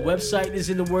 Yep, the website is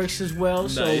in the works as well.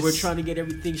 Nice. So we're trying to get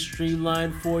everything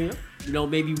streamlined for you.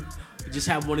 Maybe just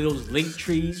have one of those link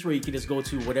trees where you can just go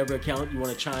to whatever account you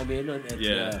want to chime in.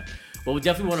 But we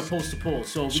definitely want to post a poll.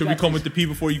 So should we come with the P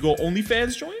Before You Go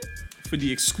OnlyFans joint? for the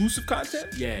exclusive content?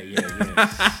 Yeah. Get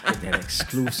that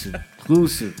exclusive.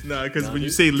 No, because when you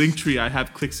say Linktree, I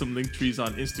have clicked some Linktrees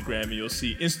on Instagram, and you'll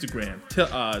see Instagram,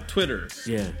 Twitter,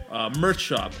 merch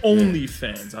shop,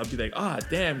 OnlyFans. I'll be like,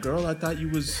 damn, girl, I thought you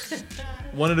was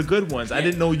one of the good ones. I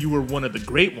didn't know you were one of the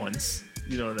great ones.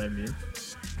 You know what I mean?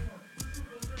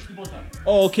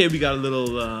 Oh, okay, we got a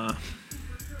little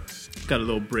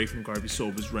break from Garbage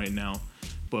Sobers right now.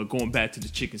 But going back to the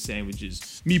chicken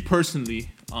sandwiches, me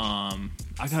personally,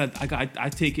 I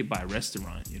take it by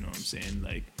restaurant. You know what I'm saying?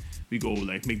 Like, we go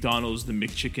like McDonald's, the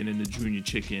McChicken and the Junior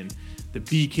Chicken. The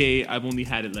BK, I've only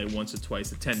had it like once or twice.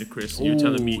 The Tender Crisp. You're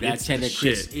telling me that Tender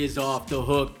Crisp is off the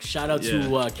hook. Shout out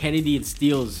to Kennedy and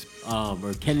Steele's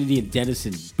or Kennedy and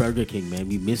Dennison Burger King, man.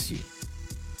 We miss you.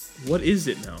 What is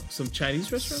it now? Some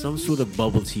Chinese restaurant? Some sort of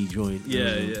bubble tea joint.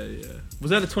 Yeah. Was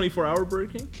that a 24-hour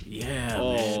Burger King? Yeah,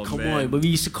 man. Come on. When we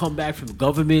used to come back from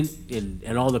government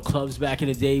and all the clubs back in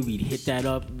the day, we'd hit that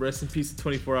up. Rest in peace to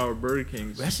 24-hour Burger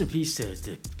Kings. Rest in peace to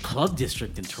the club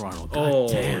district in Toronto. God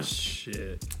damn.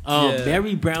 Shit.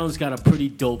 Mary Brown's got a pretty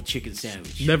dope chicken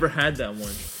sandwich. Never had that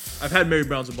one. I've had Mary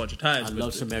Brown's a bunch of times. I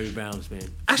love some Mary Brown's, man.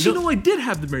 Actually, I did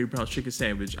have the Mary Brown's chicken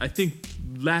sandwich. I think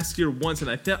last year once, and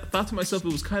I thought to myself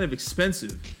it was kind of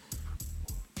expensive.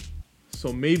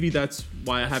 So maybe that's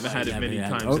why I haven't had it many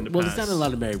times in the past. Well, there's not a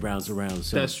lot of Mary Browns around.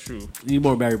 So that's true. Need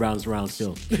more Mary Browns around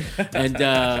still. And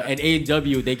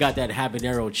A&W, they got that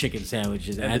habanero chicken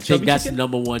sandwiches. And I think that's the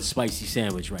number one spicy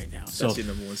sandwich right now. That's the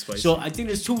number one spicy. So I think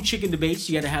there's two chicken debates.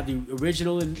 You got to have the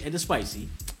original and the spicy.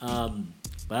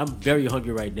 But I'm very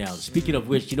hungry right now. Speaking of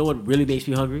which, you know what really makes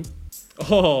me hungry?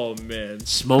 Oh, man.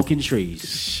 Smoking trees.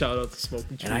 Shout out to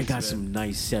Smoking Trees. And I got some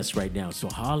nice sets right now. So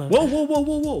holla.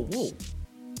 Whoa.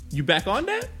 You back on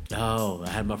that? Oh, I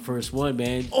had my first one,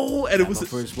 man. Oh, and it was a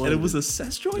cess joint? It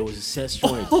was a cess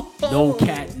joint. No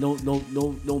cat, no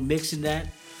mixing that.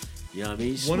 You know what I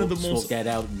mean? Smoke that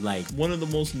out and like. One of the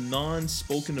most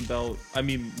non-spoken about,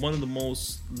 one of the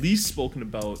most least spoken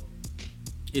about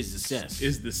is the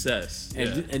cess.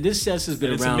 And this cess has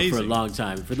been around for a long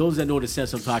time. For those that know the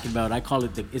cess I'm talking about, I call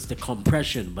it it's the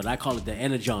compression, but I call it the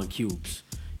energon cubes.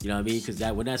 You know what I mean? Because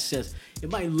when that cess,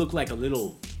 it might look like a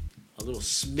little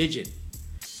smidgen.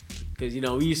 Because,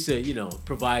 we used to,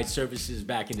 provide services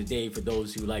back in the day for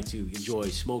those who like to enjoy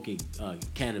smoking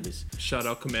cannabis. Shout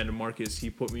out Commander Marcus. He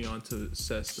put me onto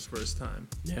cess the first time.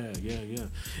 Yeah.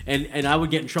 And I would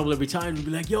get in trouble every time. He'd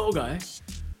be like, yo, guy.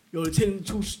 Yo, the thing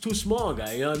too small,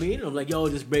 guy. You know what I mean? I'm like, yo,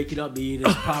 just break it up, man.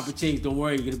 There's proper things. Don't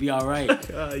worry, you're gonna be all right.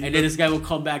 And then this guy would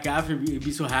come back after. He'd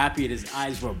be so happy, and his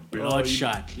eyes were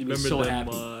bloodshot. He'd be so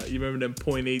happy. You remember them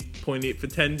 0.8 for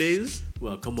 10 days?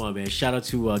 Well, come on, man. Shout out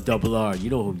to Double R. You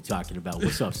know who we're talking about.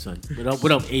 What's up, son?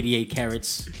 What up, 88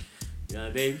 carats? You know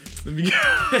what I mean?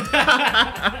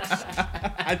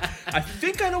 I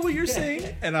think I know what you're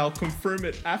saying, and I'll confirm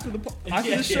it after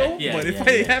the show. But if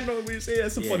I haven't know what you're saying,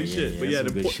 that's some funny shit. But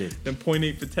them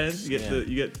 0.8 for 10s,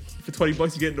 you get for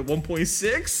 $20, you get into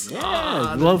 1.6.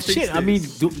 Yeah, well, shit.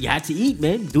 You had to eat,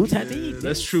 man. Dudes had to eat. Man.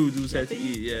 That's true. Dudes had to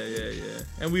eat. Yeah.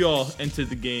 And we all entered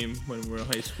the game when we were in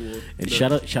high school. And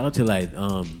shout out to like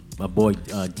my boy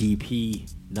DP.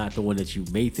 Not the one that you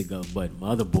may think of, but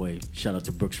my other boy, shout out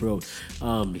to Brooks Road.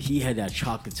 He had that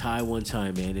chocolate tie one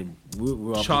time, man, and we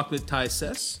were up chocolate tie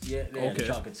cess? Yeah, okay.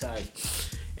 Chocolate tie.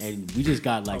 And we just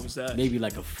got like maybe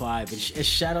like a 5. And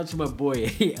shout out to my boy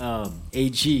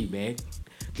AG, man.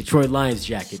 Detroit Lions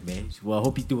jacket, man. Well, I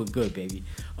hope you're doing good, baby.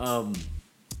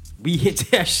 We hit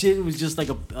that shit. It was just like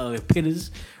a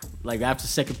pinners, like after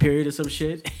second period or some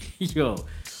shit. Yo.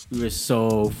 We were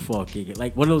so fucking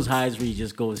like one of those highs where you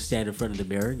just go and stand in front of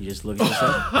the mirror and you just look at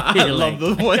yourself. I love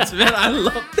those ones, man. I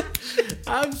love that.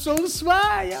 I'm so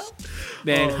smart, yo.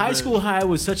 Man, High School High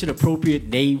was such an appropriate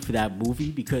name for that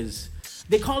movie because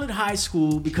they call it high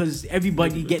school because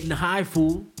everybody getting high,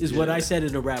 fool, is what I said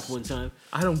in a rap one time.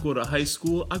 I don't go to high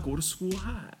school. I go to school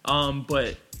high.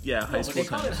 But yeah, high school. But they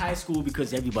call it high school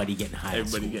because everybody getting high.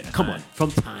 Everybody getting high. Come on,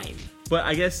 from time. But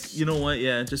I guess, you know what,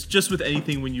 yeah, just with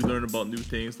anything when you learn about new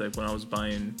things, like when I was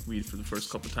buying weed for the first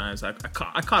couple times, I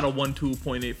caught a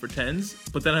 0.8 for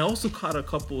 10s, but then I also caught a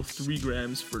couple 3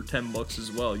 grams for $10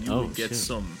 as well. You would get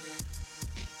some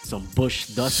bush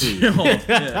dusty.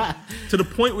 Yeah. To the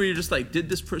point where you're just like, did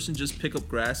this person just pick up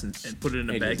grass and put it in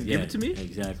a bag and give it to me?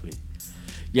 Exactly.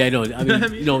 Yeah, no, I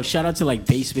mean, shout out to like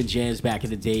basement jams back in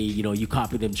the day. You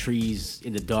copy them trees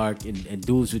in the dark, and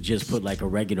dudes would just put like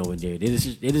oregano in there. They're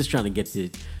just trying to get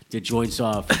the the joints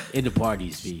off in the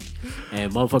parties, B.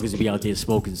 And motherfuckers would be out there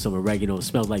smoking some oregano. It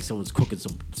smelled like someone's cooking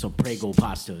some Prego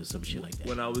pasta or some shit like that.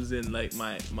 When I was in like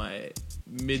my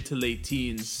mid to late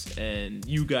teens, and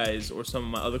you guys or some of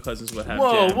my other cousins would have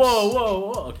jams.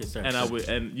 Whoa. Okay, sorry. And I would,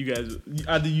 and you guys,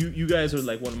 either you guys or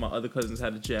like one of my other cousins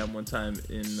had a jam one time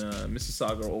in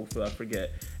Mississauga or Oakville, I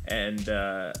forget. And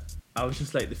I was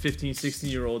just like the 15,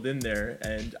 16-year-old in there,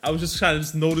 and I was just trying to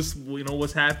just notice,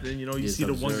 what's happening. You see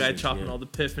the one guy chopping all the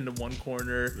piff into one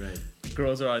corner. Right. The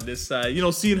girls are on this side.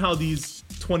 Seeing how these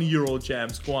 20-year-old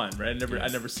jams go on, right? I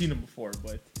never seen them before,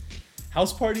 but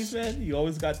house parties, man, you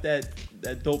always got that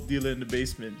dope dealer in the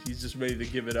basement. He's just ready to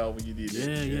give it out when you need it.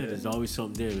 Yeah. There's always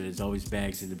something there, man. There's always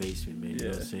bags in the basement, man. You know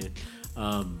what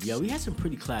I'm saying? We had some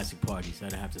pretty classic parties,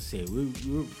 I'd have to say. We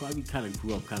probably kind of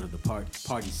grew up kind of the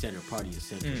party center.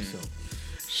 So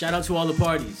shout out to all the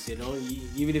parties,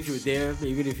 even if you were there,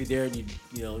 even if you're there and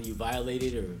you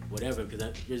violated or whatever,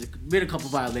 because there's been a couple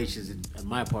violations at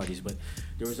my parties, but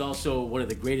there was also one of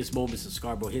the greatest moments in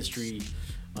Scarborough history,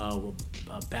 a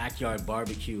backyard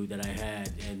barbecue that I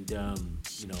had, and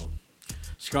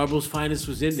Scarborough's finest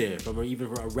was in there from even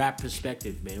a rap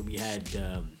perspective, man. We had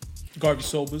Garvey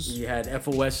Sobers. We had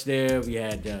FOS there. We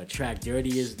had Track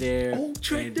Dirty is there. Oh,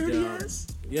 Track Dirty ass.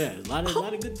 Yeah, a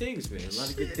lot of good things, man. A lot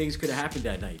of good things could have happened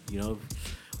that night,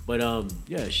 But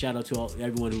shout out to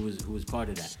everyone who was part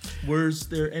of that. Was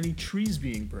there any trees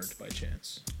being burnt by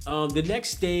chance? The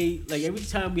next day, like every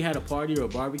time we had a party or a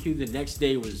barbecue, the next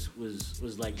day was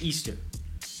like Easter.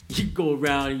 You go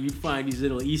around and you find these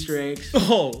little Easter eggs.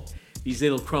 Oh. These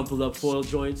little crumpled up foil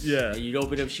joints. Yeah. And you'd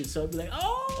open them shit up and be like,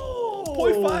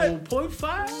 0.5.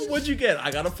 0.5? What'd you get?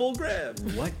 I got a full gram.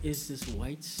 What is this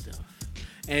white stuff?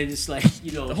 And it's like,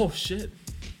 Oh, shit.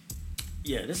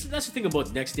 Yeah, that's the thing about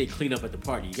the next day cleanup at the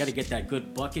party. You got to get that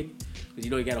good bucket because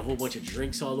you got a whole bunch of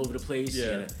drinks all over the place.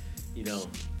 Yeah.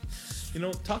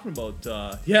 Talking about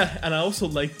and I also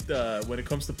like when it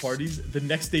comes to parties, the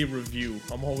next day review.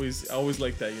 I always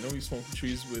like that. You smoke the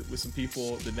trees with some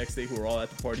people the next day who are all at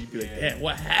the party. Be like, damn,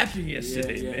 what happened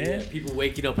yesterday, man? Yeah. People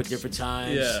waking up at different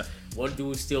times. Yeah. One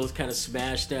dude still kind of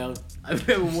smashed out. I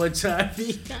remember one time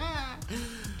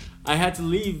I had to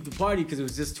leave the party because it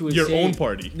was just too insane. Your own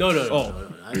party? No.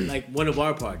 Like one of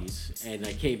our parties, and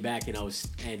I came back and I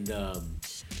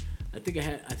think I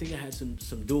had some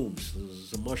dooms,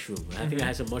 some mushroom. I think I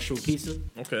had some mushroom pizza.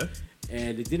 Okay.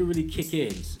 And it didn't really kick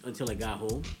in until I got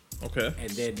home. Okay. And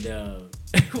then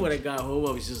when I got home,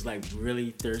 I was just like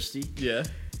really thirsty. Yeah.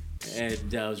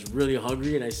 And I was really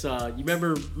hungry, and I saw. You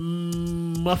remember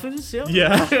muffins, yo?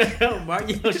 Yeah.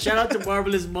 Shout out to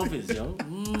Marvelous Muffins, yo.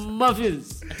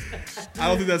 Muffins. I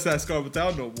don't think that's at Scarborough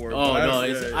Town no more. Oh no!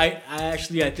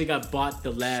 I think I bought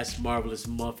the last Marvelous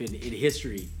Muffin in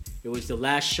history. It was the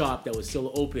last shop that was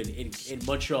still open in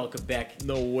Montreal, Quebec.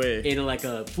 No way. In like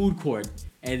a food court,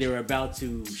 and they were about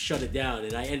to shut it down,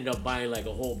 and I ended up buying like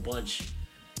a whole bunch,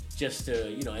 just to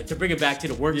and to bring it back to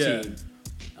the work team.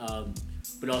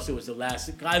 But also it was the last.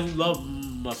 I love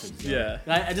muffins. Yeah.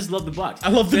 I just love the box. I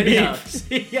love the name.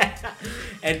 Yeah.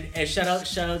 And shout out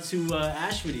to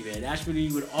Ashwini, man.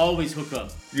 Ashwini would always hook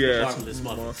up Marvelous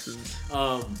Muffins.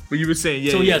 But you were saying,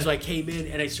 so I came in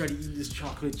and I started eating this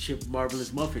chocolate chip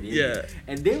Marvelous Muffin.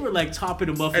 And they were like topping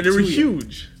the muffin. And they were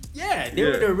huge. Yeah, they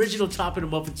were the original topping the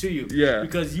muffin to you. Yeah.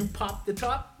 Because you pop the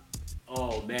top.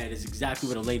 Oh man, it's exactly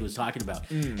what Elaine was talking about.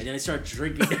 And then I started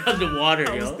drinking down the water.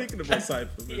 I was thinking about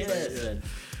Seinfeld. Yes.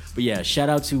 But yeah, shout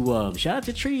out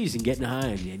to trees and getting high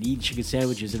and eating chicken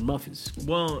sandwiches and muffins.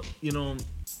 Well,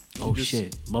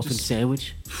 muffin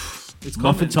sandwich. It's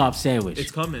muffin coming. Top sandwich. It's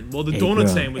coming. Well, the donut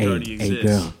sandwich already exists. Hey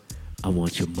girl, I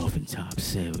want your muffin top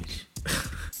sandwich.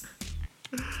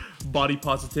 Body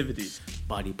positivity.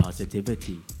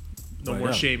 No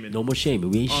more shaming. No more shaming.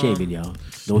 We ain't shaming, y'all.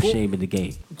 No shame in the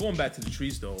game. Going back to the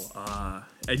trees though,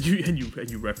 and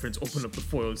you reference open up the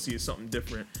foil and see something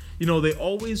different. They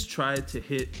always try to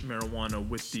hit marijuana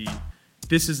with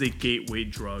this is a gateway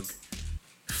drug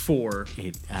for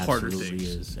harder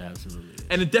things. Absolutely.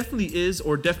 And it definitely is,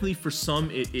 or definitely for some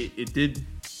it did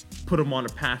put them on a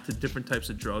path to different types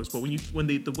of drugs. But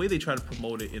the way they try to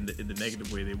promote it in the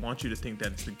negative way, they want you to think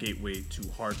that it's the gateway to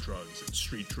hard drugs and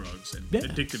street drugs and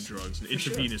addictive drugs and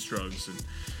intravenous drugs and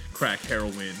crack,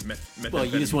 heroin, methamphetamine. Well,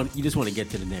 you just want to get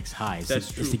to the next high.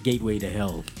 That's true. It's the gateway to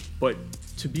hell. But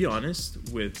to be honest,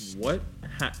 with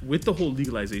with the whole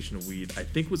legalization of weed, I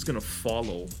think what's going to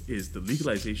follow is the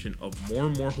legalization of more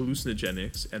and more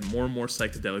hallucinogenics and more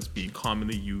psychedelics being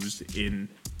commonly used in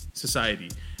society.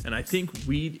 And I think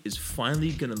weed is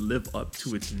finally going to live up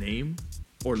to its name,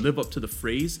 or live up to the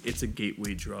phrase, it's a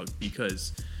gateway drug,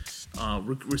 because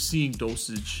we're seeing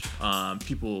dosage,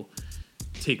 people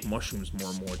take mushrooms more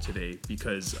and more today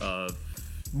because of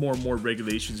more and more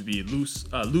regulations being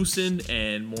loosened,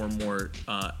 and more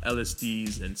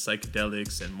LSDs and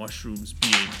psychedelics and mushrooms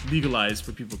being legalized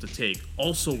for people to take.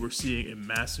 Also, we're seeing a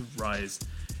massive rise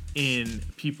in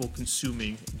people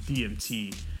consuming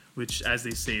DMT, which, as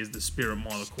they say, is the spirit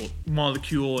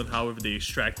molecule, and however they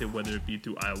extract it, whether it be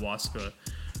through ayahuasca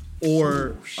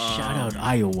or shout out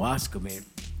ayahuasca, man.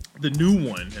 The new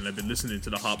one, and I've been listening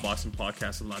to the Hot Boston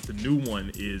podcast a lot. The new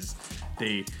one is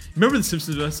remember the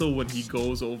Simpsons episode when he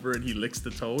goes over and he licks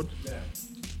the toad? Yeah.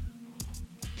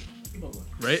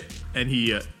 Right? And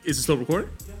he is it still recording?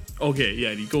 Yeah. Okay, yeah.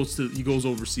 And he goes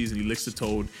overseas and he licks the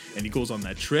toad and he goes on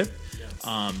that trip.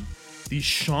 Yeah. These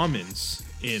shamans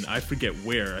in I forget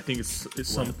where. I think it's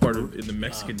some part of in the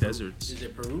Mexican deserts. Is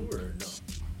it Peru or no?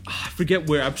 I forget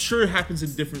where. I'm sure it happens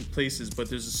in different places, but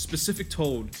there's a specific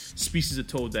species of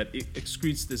toad that it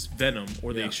excretes this venom,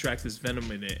 or they extract this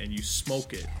venom in it, and you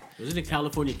smoke it. Isn't it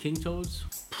California king toads?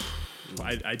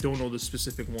 I don't know the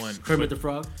specific one. Kermit the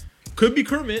Frog? Could be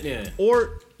Kermit. Yeah.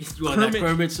 Or you want that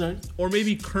Kermit, son? Or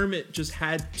maybe Kermit just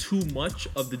had too much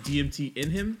of the DMT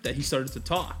in him that he started to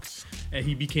talk. And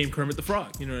he became Kermit the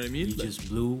Frog. You know what I mean? He just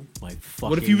blew my fucking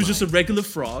What if he was mind. just a regular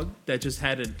frog that just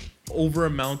had an over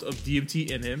amount of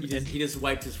DMT in him? He just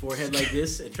wiped his forehead like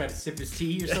this and tried to sip his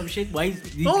tea or some shit? Why?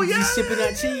 He's sipping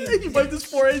that tea? And he wiped his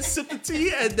forehead, sipped the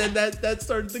tea, and then that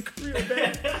started the career,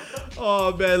 man.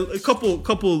 Oh man, a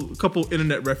couple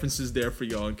internet references there for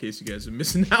y'all in case you guys are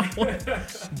missing that one.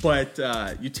 But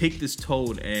you take this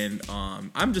toad, and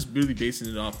I'm just really basing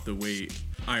it off the way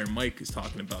Iron Mike is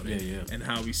talking about it, and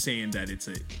how he's saying that it's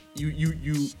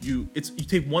you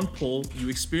take one pull, you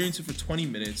experience it for 20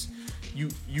 minutes, you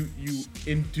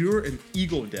endure an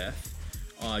ego death,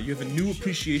 you have a new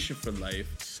appreciation for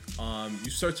life,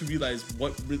 you start to realize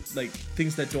what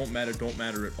things that don't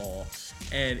matter at all,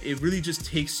 and it really just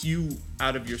takes you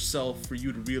out of yourself for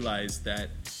you to realize that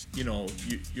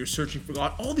you're searching for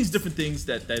God. All these different things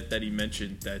that he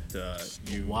mentioned that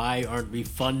Why aren't we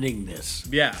funding this?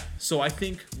 Yeah. So I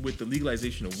think with the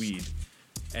legalization of weed,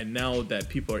 and now that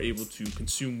people are able to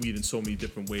consume weed in so many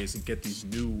different ways and get these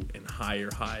new and higher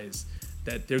highs,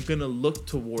 that they're gonna look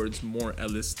towards more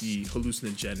LSD,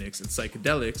 hallucinogenics, and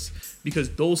psychedelics, because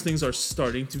those things are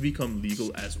starting to become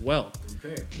legal as well.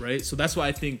 Okay. Right. So that's why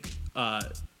I think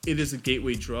it is a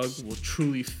gateway drug, will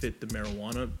truly fit the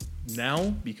marijuana now,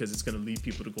 because it's going to lead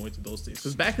people to go into those things.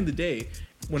 Because back in the day,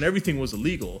 when everything was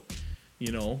illegal,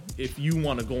 if you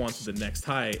want to go on to the next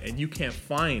high and you can't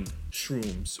find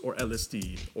shrooms or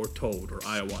LSD or toad or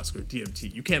ayahuasca or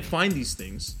DMT, you can't find these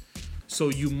things, so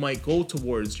you might go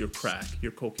towards your crack,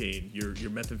 your cocaine, your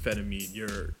methamphetamine,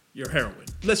 your heroin.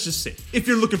 Let's just say, if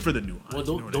you're looking for the new high.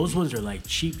 Well, those ones are like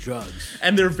cheap drugs.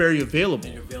 And they're very available.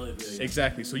 Yeah.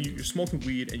 Exactly. So you're smoking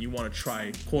weed and you want to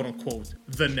try, quote unquote,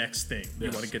 the next thing. You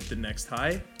Yes. want to get the next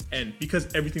high. And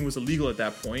because everything was illegal at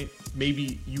that point,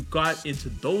 maybe you got into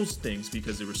those things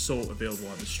because they were so available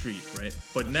on the street, right?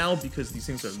 But now, because these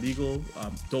things are legal,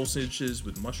 dosages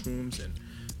with mushrooms and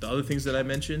the other things that I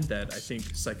mentioned, that I think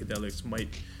psychedelics might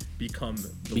become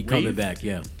the wave. Coming back,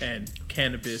 yeah. And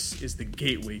cannabis is the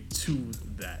gateway to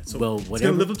that. So Well, it's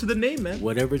whatever- gonna live up to the name, man.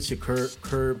 Whatever to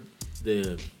curb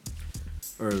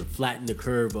or flatten the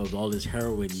curve of all this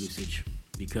heroin usage,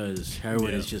 because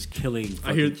heroin is just killing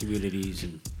fucking communities.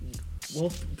 And well,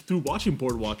 through watching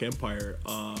Boardwalk Empire,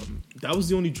 that was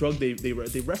the only drug they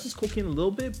referenced cocaine a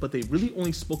little bit, but they really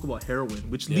only spoke about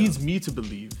heroin, which leads me to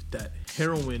believe that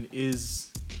heroin is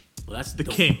that's the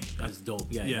dope. king. That's dope.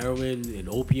 Yeah, heroin and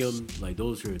opium, like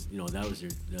those are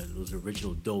those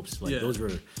original dopes. Like those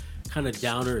were kind of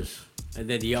downers, and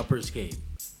then the uppers came,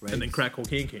 right? And then crack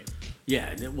cocaine came. Yeah,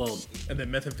 and then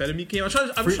methamphetamine came. I'm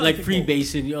trying to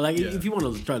freebasing. If you want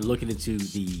to start looking into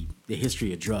the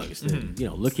history of drugs, then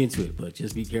look into it. But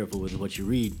just be careful with what you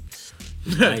read.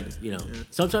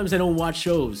 Sometimes I don't watch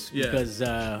shows because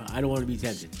I don't want to be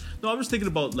tempted. No, I'm just thinking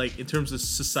about in terms of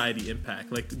society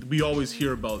impact. Like, we always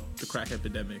hear about the crack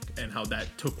epidemic and how that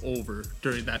took over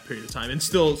during that period of time, and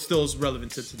still is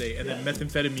relevant to today. And then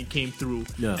methamphetamine came through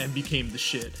and became the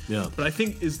shit. Yeah. But I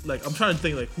think I'm trying to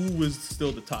think who was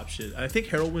still the top shit. I think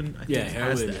heroin.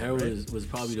 Heroin was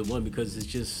probably the one, because it's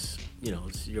just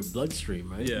it's your bloodstream,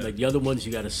 right? Yeah. Like the other ones,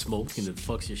 you got to smoke and it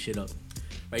fucks your shit up.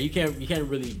 Right, you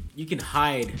can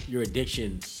hide your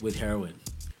addiction with heroin,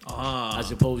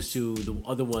 as opposed to the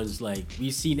other ones. Like,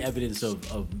 we've seen evidence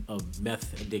of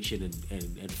meth addiction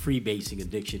and freebasing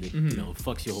addiction. It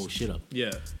fucks your whole shit up.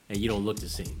 Yeah, and you don't look the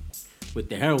same. With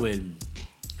the heroin,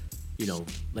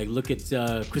 look at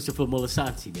Christopher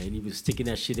Moltisanti, man. He was sticking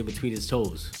that shit in between his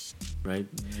toes, right?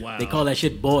 Wow. They call that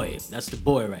shit boy. That's the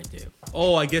boy right there.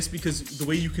 Oh, I guess because the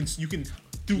way you can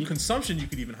through consumption you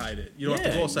could even hide it. You don't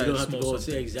have to go outside. You don't have to go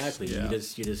outside. Exactly. Yeah.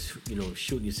 You're just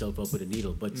shooting yourself up with a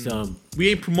needle. But we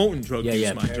ain't promoting drug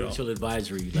use, my parental job.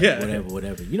 advisory, like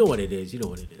whatever. You know what it is. Yeah,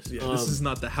 this is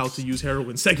not the how to use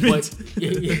heroin segment.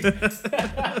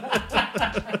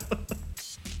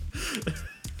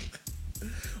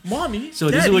 Mommy. So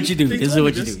this is what you do. This is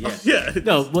what you do. Yeah. Yeah.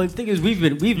 No, well, the thing is, we've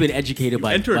been educated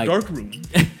by enter a dark room.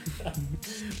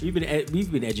 We've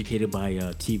been educated by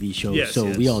TV shows, yes, so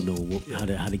we all know how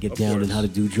to get down and how to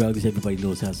do drugs. Everybody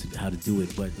knows how to do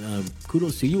it. But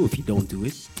kudos to you if you don't do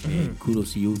it, and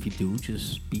kudos to you if you do.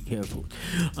 Just be careful.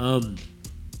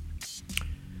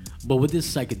 But with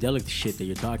this psychedelic shit that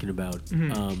you're talking about,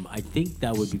 I think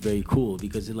that would be very cool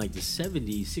because in like the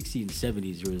 70s, 60s, and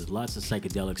 70s, there was lots of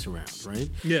psychedelics around, right?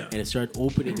 Yeah. And it started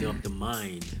opening up the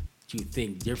mind to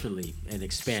think differently and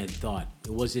expand thought.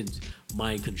 It wasn't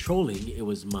mind controlling; it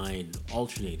was mind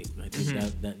alternating. I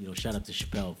think that shout out to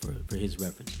Chappelle for his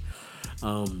reference.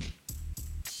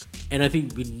 And I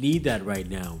think we need that right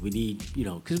now. We need,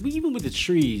 because even with the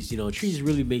trees, trees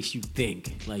really makes you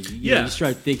think. Like, you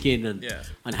start thinking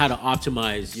on how to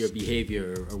optimize your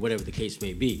behavior or whatever the case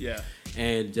may be. Yeah.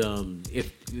 And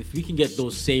if we can get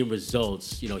those same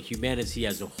results, humanity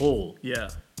as a whole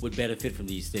would benefit from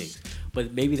these things.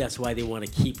 But maybe that's why they want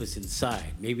to keep us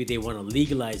inside. Maybe they want to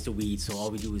legalize the weed so all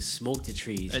we do is smoke the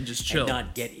trees and just chill and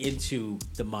not get into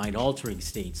the mind-altering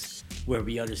states where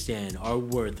we understand our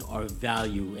worth, our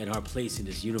value, and our place in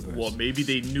this universe. Well, maybe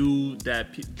they knew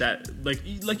that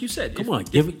like you said.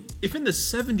 If in the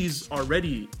 70s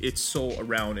already it's so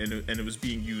around and it was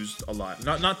being used a lot.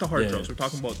 Not the hard drugs. We're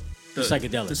talking about the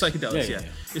psychedelics. The psychedelics, yeah.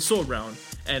 It's so around,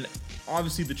 and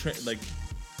obviously the trend,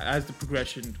 as the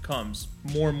progression comes,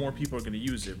 more and more people are going to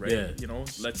use it, right? Yeah.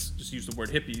 Let's just use the word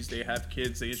hippies. They have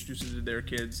kids. They introduce it to their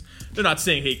kids. They're not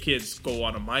saying, hey, kids, go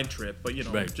on a mind trip. But,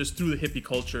 just through the hippie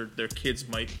culture, their kids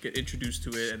might get introduced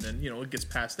to it, and then, it gets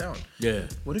passed down. Yeah.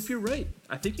 What if you're right?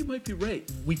 I think you might be right.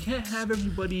 We can't have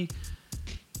everybody...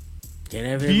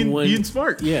 being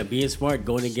smart. Yeah, being smart,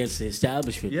 going against the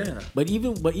establishment. Yeah. Man. But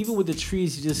even with the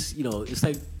trees, you just, it's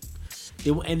like...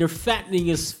 they're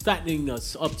fattening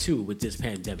us up too with this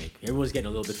pandemic. Everyone's getting a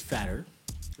little bit fatter,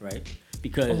 right?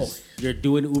 Because you're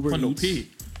doing Uber Eats.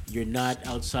 You're not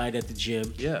outside at the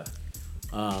gym. Yeah.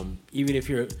 Even if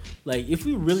you're if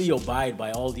we really abide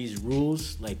by all these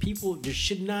rules, people, there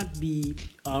should not be.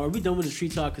 Are we done with the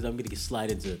street talk? Because I'm gonna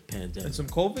slide into pandemic and some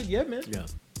COVID. Yeah, man. Yeah.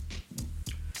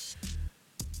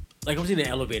 I was in an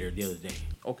elevator the other day.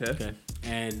 Okay.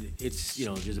 And it's,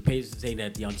 there's a page saying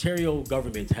that the Ontario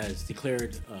government has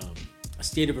declared a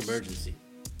state of emergency.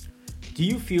 Do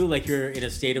you feel like you're in a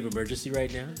state of emergency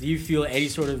right now? Do you feel any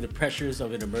sort of the pressures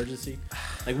of an emergency?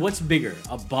 What's bigger,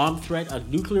 a bomb threat, a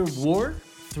nuclear war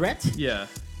threat? Yeah.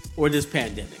 Or this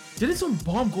pandemic? Didn't some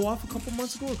bomb go off a couple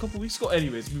months ago or a couple weeks ago?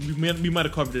 Anyways, we might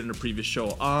have covered it in a previous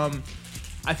show.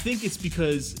 I think it's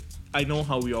because... I know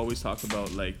how we always talk about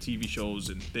TV shows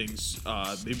and things.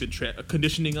 They've been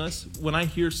conditioning us. When I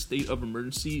hear state of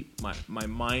emergency, my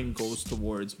mind goes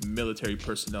towards military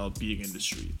personnel being in the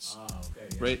streets. Oh, okay.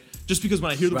 Yeah. Right? Just because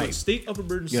when I hear the word state of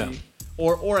emergency,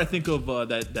 or I think of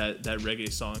that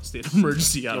reggae song, State of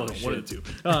Emergency. I don't know, one of the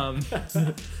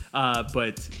two.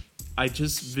 But I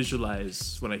just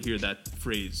visualize when I hear that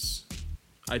phrase.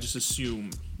 I just assume,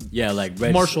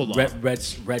 red, martial law, red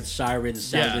sirens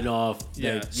sounding off.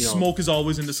 Smoke is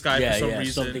always in the sky for some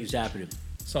reason.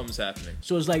 Something's happening.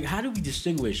 So it's how do we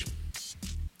distinguish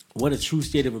what a true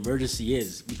state of emergency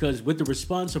is? Because with the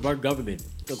response of our government,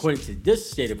 according to this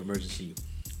state of emergency,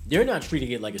 they're not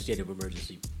treating it like a state of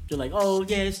emergency. They're like,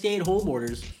 stay-at-home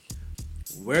orders.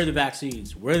 Where are the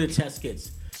vaccines? Where are the test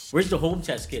kits? Where's the home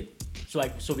test kit?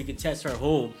 So we can test our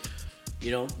home.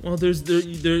 Well,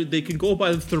 they can go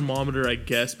by the thermometer, I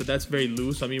guess, but that's very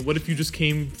loose. I mean, what if you just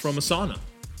came from a sauna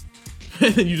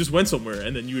and then you just went somewhere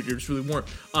and then you're just really warm?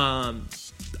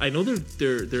 I know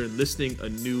they're enlisting a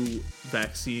new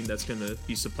vaccine that's gonna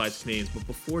be supplied to Canadians, but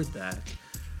before that,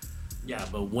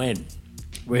 but when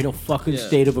we're in a fucking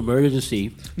state of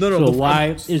emergency, no. So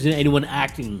why isn't anyone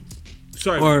acting?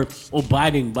 Or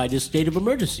abiding by this state of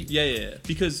emergency? Yeah.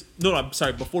 Because I'm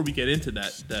sorry. Before we get into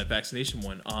that vaccination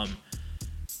one,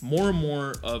 more and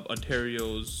more of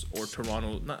Ontario's or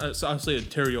Toronto, I'll say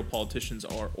Ontario politicians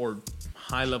or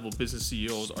high-level business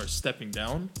CEOs are stepping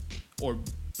down or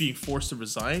being forced to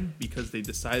resign because they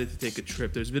decided to take a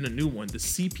trip. There's been a new one, the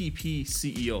CPP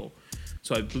CEO.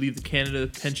 So I believe the Canada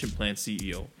Pension Plan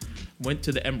CEO went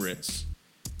to the Emirates,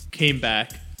 came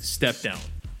back, stepped down.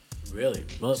 Really?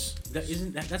 Well,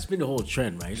 that's been the whole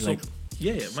trend, right? So,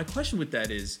 my question with that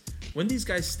is, when these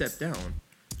guys step down,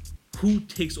 who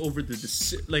takes over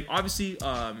like obviously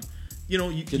the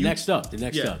next up.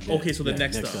 Yeah. Okay, so the yeah,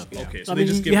 next up. Yeah. Okay, so I they mean,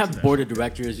 just you give it have to them. board of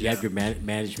directors, you have your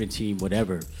management team,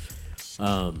 whatever.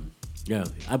 Yeah,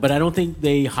 but I don't think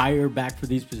they hire back for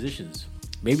these positions.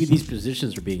 Maybe these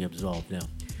positions are being absolved now.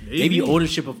 Maybe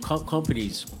ownership of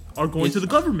companies are going to the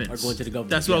government. That's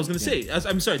what I was going to say.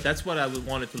 I'm sorry. That's what I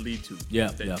wanted to lead to.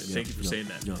 Thank you for saying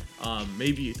that. Yeah.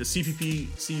 Maybe the CPP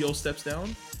CEO steps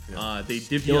down. Yeah. They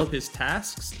divvy up his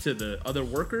tasks to the other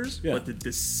workers, but the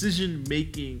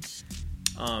decision-making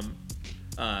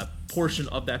portion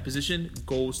of that position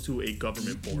goes to a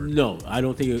government board. No, I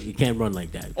don't think it can run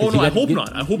like that. I hope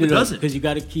not. I hope it doesn't. Because you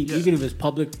got to keep, even if it's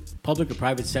public or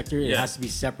private sector, it has to be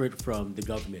separate from the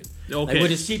government. Okay. Like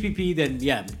with a CPP, then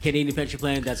Canadian Pension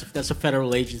Plan, that's a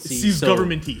federal agency. It seems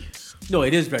government-y. No,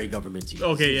 it is very government-y.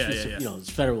 Okay, it's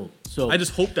federal. So I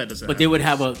just hope that doesn't. But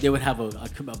happen. There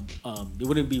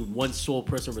wouldn't be one sole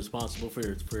person responsible for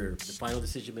the final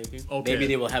decision making. Okay. Maybe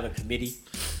they will have a committee.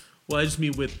 Well, I just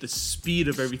mean with the speed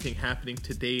of everything happening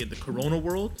today in the Corona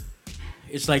world,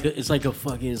 it's like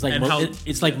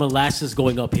molasses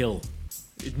going uphill.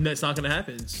 It's not going to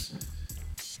happen.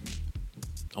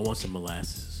 I want some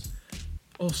molasses.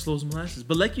 Oh, slow as molasses.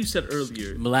 But like you said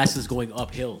earlier, molasses going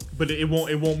uphill. But it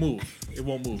won't move. It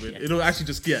won't move. It'll actually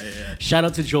just Shout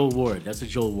out to Joel Ward. That's a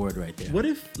Joel Ward right there. What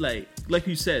if like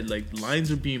you said, like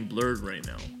lines are being blurred right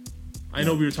now? I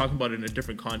know we were talking about it in a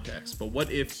different context, but what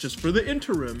if just for the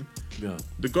interim,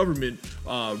 the government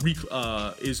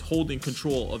is holding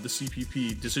control of the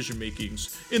CPP decision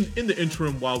makings in the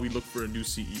interim while we look for a new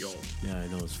CEO? Yeah, I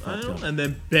know it's fucked up. And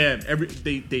then bam,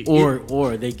 they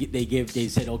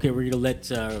said, okay, we're gonna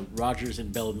let Rogers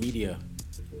and Bell Media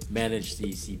manage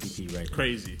the CPP right now.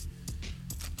 Crazy.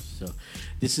 So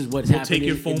this is what's happening. Take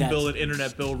your phone bill and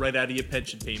internet bill right out of your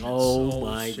pension payments. Oh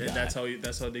my God! That's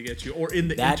how they get you. Or in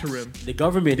the interim, the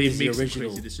government is the original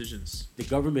crazy decisions. The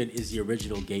government is the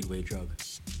original gateway drug.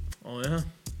 Oh yeah.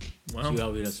 Wow.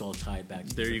 So that's all tied back.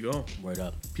 There you go. Word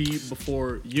up. Pee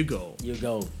before you go. You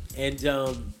go. And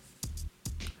so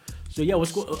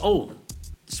what's going? Oh,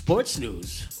 sports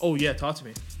news. Oh yeah, talk to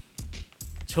me.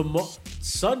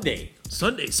 Sunday.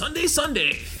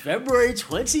 February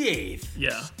 28th.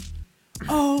 Yeah.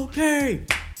 Okay.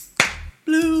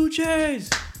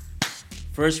 BlueJays.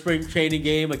 First spring training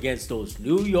game against those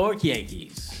New York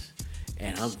Yankees.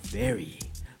 And I'm very,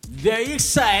 very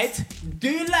excited. Do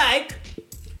you like?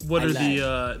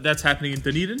 That's happening in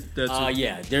Dunedin?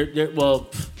 Well,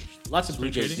 lots of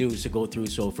BlueJays news to go through.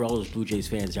 So for all those BlueJays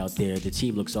fans out there, the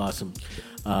team looks awesome.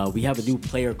 We have a new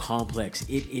player complex.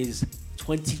 It is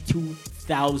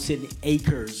 22,000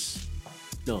 acres.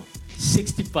 No,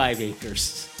 65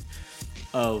 acres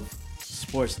of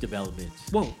sports development.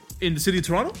 Whoa, in the city of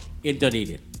Toronto? In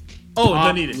Dunedin. Oh,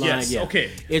 in Dunedin, yes. Yeah.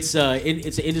 Okay. It's an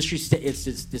industry.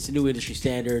 It's a new industry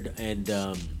standard, and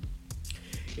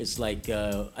it's like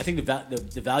I think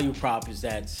the value prop is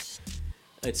that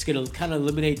it's going to kind of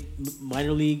eliminate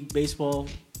minor league baseball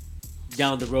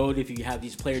down the road if you have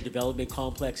these player development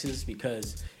complexes,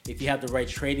 because if you have the right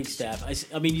training staff,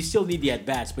 I mean, you still need the at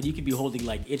bats, but you can be holding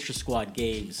like intra squad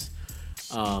games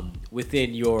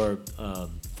within your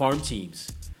farm teams.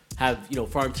 Have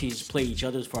farm teams play each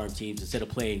other's farm teams instead of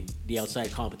playing the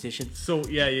outside competition. So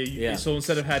So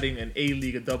instead of having an A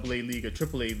league, a double A league, a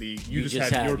triple A league, you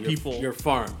just have your people, your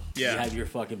farm. Yeah, you have your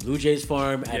fucking BlueJays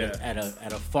farm at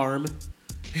a farm.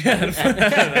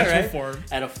 Right? Farm.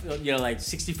 At like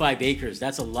 65 acres.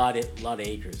 That's a lot of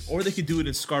acres. Or they could do it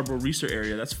in Scarborough Research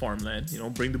area. That's farmland.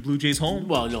 Bring the BlueJays home.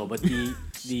 Well, no, but the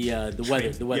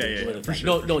weather. For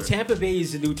sure. No. Tampa Bay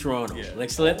is the new Toronto. Yeah.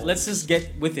 Like, so let's just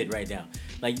get with it right now.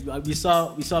 Like we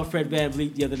saw Fred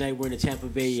VanVleet the other night wearing a Tampa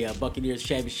Bay Buccaneers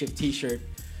championship T-shirt.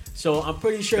 So I'm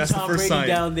pretty sure That's Tom Brady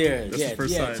down there. That's the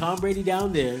first sign. Tom Brady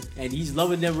down there, and he's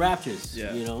loving them Raptors.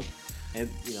 Yeah. And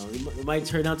it might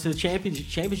turn out to the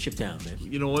championship town, man.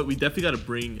 You know what? We definitely got to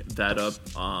bring that up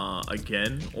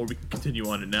again, or we can continue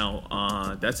on it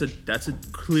now. That's a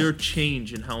clear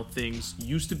change in how things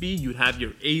used to be. You'd have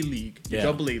your A league, your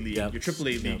double A league, your triple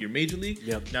A league, your major league.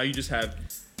 Now you just have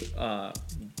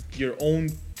your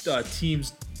own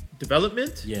team's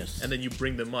development, and then you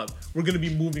bring them up. We're going to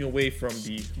be moving away from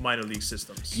the minor league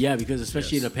systems. Yeah, because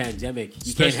especially in a pandemic,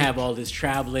 you can't have all this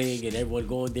traveling and everyone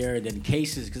going there and then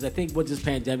cases. Because I think what this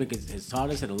pandemic has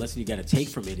taught us, and a lesson you got to take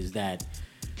from it, is that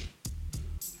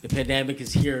the pandemic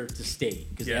is here to stay.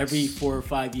 Because every 4 or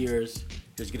 5 years,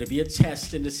 there's going to be a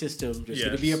test in the system. There's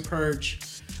going to be a purge.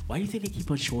 Why do you think they keep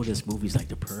on showing us movies like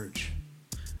The Purge?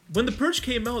 when the purge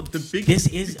came out, the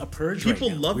biggest This is a purge. people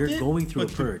right now. loved We're it. going through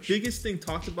but a purge. The biggest thing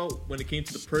talked about when it came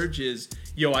to the purge is,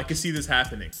 yo, I can see this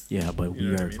happening. Yeah, but You know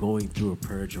we what are I mean? going through a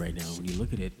purge right now. When you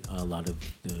look at it, a lot of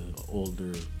the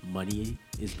older money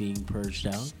is being purged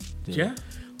out. Yeah.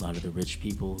 A lot of the rich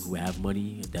people who have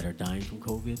money that are dying from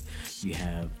COVID. You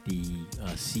have the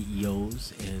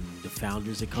CEOs and the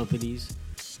founders of companies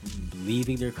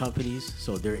leaving their companies.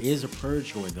 So there is a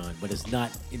purge going on, but it's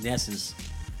not, in essence,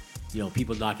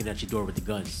 people knocking at your door with the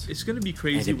guns. It's gonna be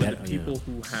crazy And when it the bet- people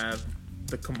who have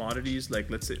the commodities, like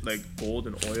let's say like gold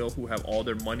and oil, who have all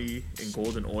their money in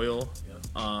gold and oil,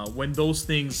 when those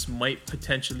things might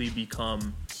potentially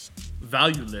become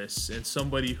valueless, and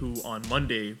somebody who on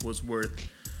Monday was worth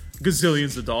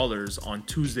gazillions of dollars on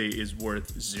Tuesday is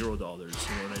worth $0. You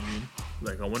know what I mean?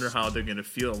 Like, I wonder how they're gonna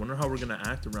feel. I wonder how we're gonna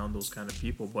act around those kind of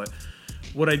people. But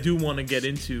what I do want to get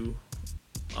into,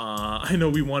 I know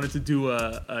we wanted to do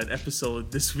an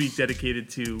episode this week dedicated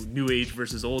to new age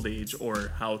versus old age,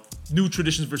 or how new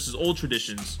traditions versus old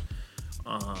traditions.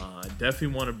 I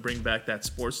definitely want to bring back that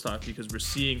sports talk, because we're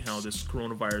seeing how this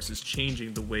coronavirus is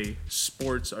changing the way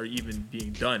sports are even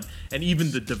being done, and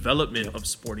even the development of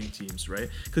sporting teams, right?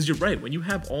 Because you're right, when you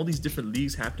have all these different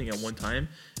leagues happening at one time,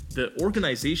 the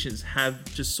organizations have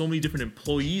just so many different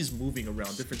employees moving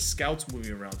around, different scouts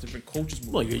moving around, different coaches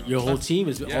moving Well, around. your whole team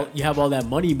is, you have all that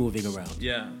money moving around.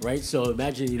 Yeah. Right? So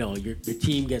imagine, your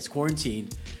team gets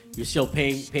quarantined, you're still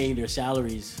paying their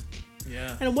salaries.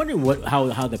 Yeah. And I'm wondering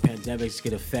how the pandemic's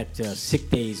going to affect sick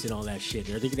days and all that shit.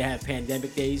 Are they going to have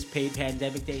pandemic days, paid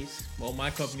pandemic days? Well, my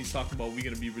company's talking about we're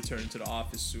going to be returning to the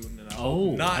office soon. And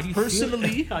how do you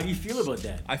personally. How do you feel about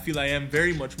that? I feel I am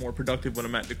very much more productive when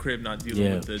I'm at the crib, not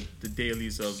dealing with the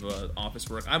dailies of office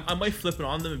work. I might flip it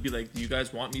on them and be like, do you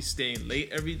guys want me staying late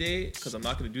every day? Because I'm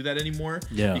not going to do that anymore.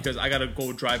 Yeah. Because I got to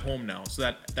go drive home now. So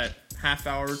that half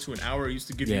hour to an hour I used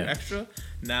to give you extra.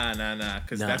 Nah.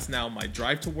 Because that's now my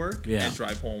drive to work and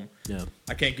drive home. Yeah.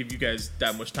 I can't give you guys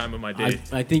that much time in my day.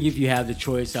 I think if you have the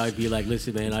choice, I'd be like,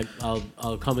 listen, man,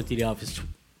 I'll come into the office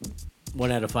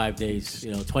 1 out of 5 days,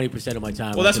 20% of my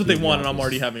time. Well, that's what they want, and I'm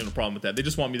already having a problem with that. They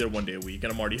just want me there 1 day a week,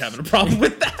 and I'm already having a problem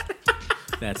with that.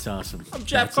 That's awesome. I'm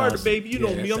Jeff Carter, awesome. Baby. You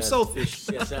know me. I'm selfish.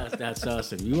 That's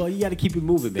awesome. You got to keep it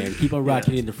moving, man. Keep on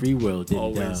rocking in the free world. And,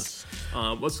 always.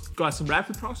 What's got some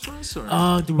Raptor talks for us? Or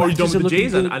are you done with the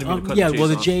Jays? I didn't mean to cut the Jays well,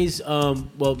 the off. Jays.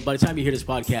 Well, by the time you hear this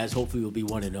podcast, hopefully we'll be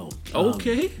 1-0.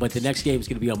 Okay. But the next game is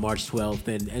going to be on March 12th,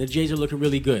 and the Jays are looking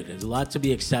really good. There's a lot to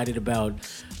be excited about.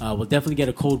 We'll definitely get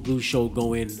a Cold Blue show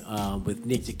going with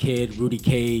Nick the Kid, Rudy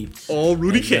K. Oh,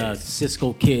 Rudy K.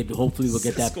 Cisco Kid. Hopefully we'll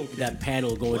get that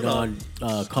panel going on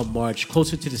come March,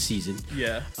 closer to the season.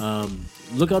 Yeah.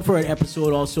 Look out for an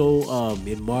episode also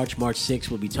in March 6th.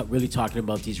 We'll be really talking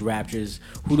about these Raptors.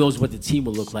 Who knows what the team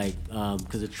will look like,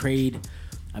 because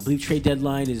I believe trade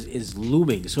deadline is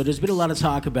looming. So there's been a lot of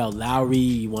talk about Lowry.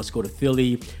 He wants to go to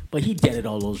Philly, but he deaded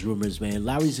all those rumors, man.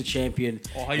 Lowry's a champion.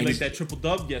 Oh, how you like that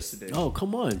triple-dub yesterday? Oh,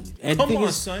 come on. And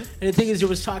son. And the thing is, there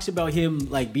was talks about him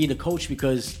like being a coach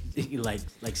because like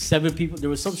 7 people. There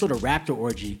was some sort of Raptor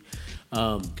orgy.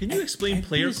 Can you explain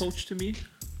player coach to me?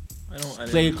 I don't.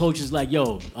 Player coach is like,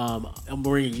 yo, I'm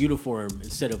wearing a uniform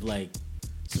instead of like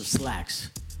some slacks.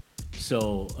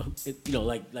 So,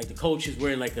 like the coach is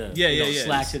wearing like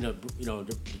slacks and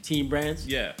the team brands.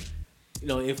 Yeah.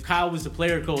 If Kyle was the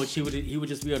player coach, he would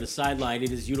just be on the sideline in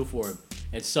his uniform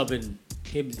and subbing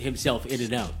himself in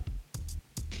and out.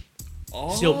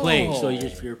 Oh. Still playing. So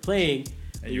if you're playing,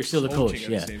 and you're still the coach.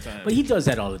 Yeah. But he does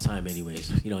that all the time, anyways.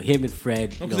 Him and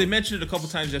Fred. Because they mentioned it a couple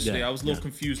times yesterday. I was a little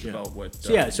confused about what.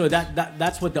 So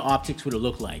that's what the optics would have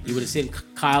looked like. You would have seen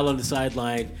Kyle on the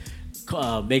sideline.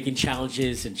 Making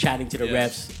challenges and chatting to the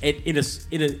refs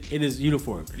in his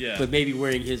uniform, but maybe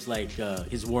wearing his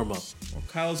his warm up. Well,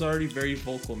 Kyle's already very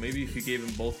vocal. Maybe if you gave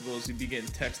him both of those, he'd be getting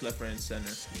text left, right, and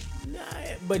center. Nah,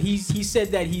 but he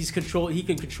said that he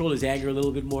can control his anger a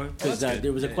little bit more, because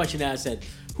there was a question asked that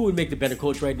who would make the better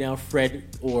coach right now,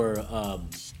 Fred or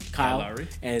Kyle Lowry.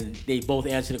 And they both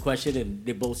answered the question, and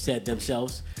they both said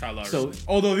themselves. Kyle Lowry. So,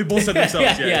 although they both said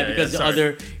themselves, because the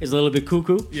other is a little bit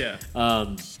cuckoo. Yeah.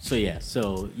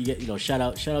 So you get shout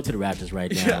out to the Raptors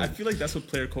right now. Yeah, I feel like that's what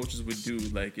player coaches would do.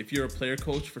 Like if you're a player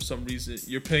coach, for some reason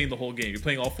you're playing the whole game. You're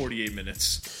playing all 48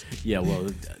 minutes. Yeah, well,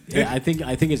 I think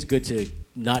it's good to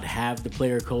not have the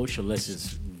player coach unless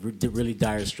it's really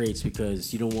dire straits,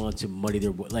 because you don't want to muddy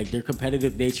their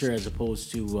competitive nature, as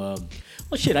opposed to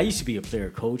I used to be a player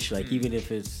coach. Even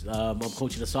if it's I'm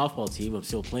coaching a softball team, I'm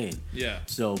still playing. Yeah.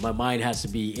 So my mind has to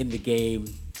be in the game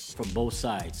from both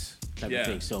sides. Type of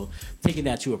thing. So taking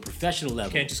that to a professional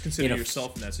level, you can't just consider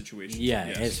yourself in that situation. Yeah,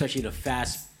 and especially in a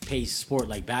fast-paced sport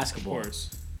like basketball. Of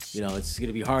course. You know, it's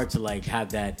gonna be hard to like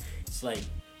have that. It's like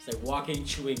walking,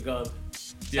 chewing gum,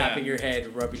 tapping your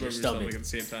head, rubbing your stomach at the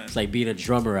same time. It's like being a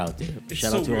drummer out there.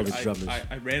 Shout out to all the drummers.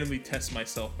 I randomly test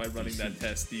myself by running that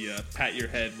test. The pat your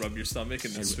head, rub your stomach,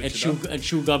 and then switch it up. And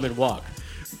chew gum and walk.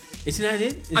 Isn't that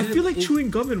it? I feel like chewing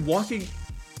gum and walking.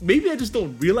 Maybe I just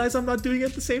don't realize I'm not doing it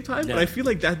at the same time, but I feel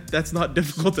like that's not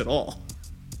difficult at all.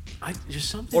 There's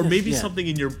something. Or maybe something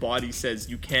in your body says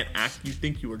you can't act. You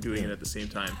think you are doing it at the same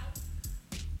time.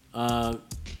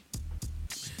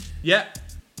 Yeah.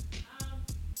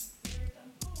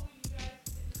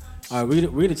 All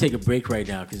right, we're gonna take a break right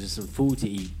now because there's some food to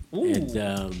eat. Ooh.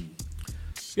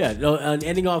 And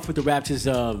ending off with the Raptors,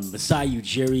 Masai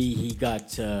Ujiri, he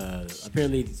got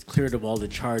apparently cleared of all the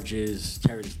charges.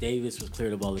 Terrence Davis was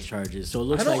cleared of all the charges. So it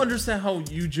looks I don't understand how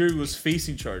Ujiri was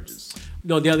facing charges.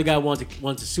 No, the other guy wanted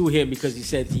to sue him because he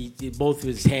said both of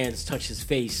his hands touched his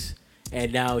face,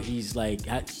 and now he's like,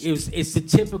 it's the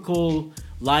typical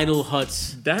Lionel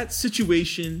Hutz. That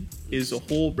situation is a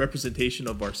whole representation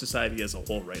of our society as a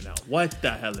whole right now. What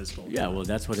the hell is going on? Yeah, well,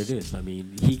 that's what it is. I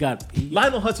mean,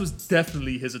 Lionel Hutz was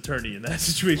definitely his attorney in that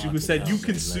situation who said you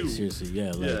can sue. Like, seriously,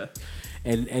 yeah.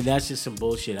 And that's just some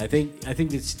bullshit. I think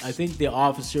the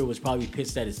officer was probably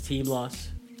pissed that his team lost,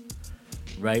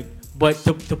 right? But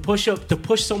to push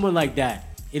someone like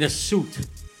that in a suit.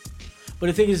 But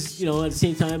the thing is, at the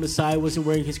same time, Masai wasn't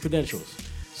wearing his credentials.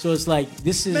 So it's like,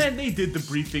 this is... Man, they did the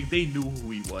briefing. They knew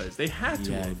who he was. They had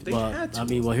to. Had to. I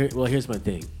mean, here's my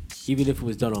thing. Even if it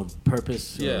was done on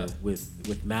purpose or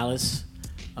with malice,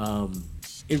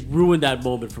 it ruined that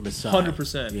moment for Masai.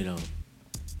 100%.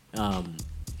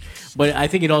 But I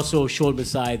think it also showed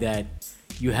Masai that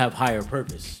you have higher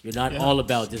purpose. You're not all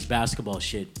about this basketball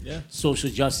shit. Yeah. Social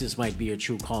justice might be your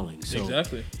true calling. So,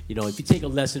 exactly. If you take a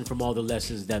lesson from all the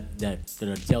lessons that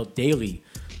are dealt daily,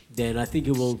 then I think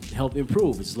it will help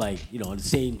improve. It's like, in the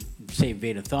same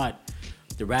vein of thought,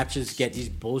 the Raptors get these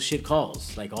bullshit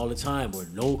calls like all the time or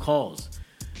no calls.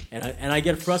 And I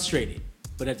get frustrated.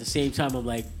 But at the same time, I'm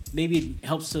like, maybe it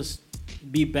helps us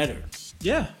be better.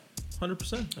 Yeah,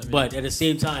 100%. But at the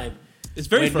same time, it's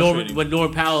very frustrating. When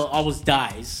Norm Powell almost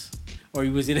dies, or he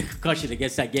was in a concussion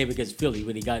against that game against Philly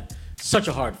when he got such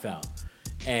a hard foul.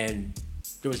 And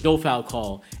there was no foul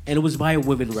call. And it was by a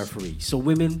women referee. So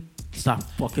women... Stop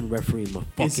fucking refereeing my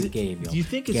fucking game, yo. Do you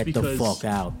think it's because get the fuck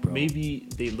out, bro? Maybe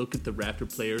they look at the Raptor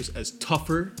players as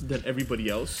tougher than everybody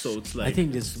else, so it's like... I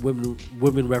think this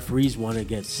women referees want to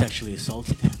get sexually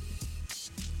assaulted.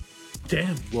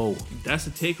 Damn. Whoa. That's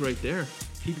a take right there.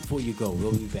 Before you go,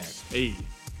 we'll be back. Hey.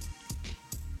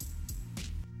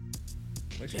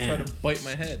 Why should try to bite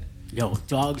my head? Yo,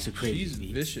 dogs are crazy. She's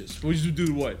vicious. What did you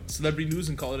do? What? Celebrity news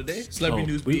and call it a day? Celebrity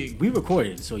news being... We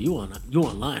recorded, so you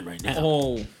online right now.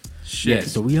 Oh, shit. Yeah,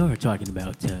 so we are talking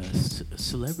about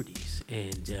celebrities.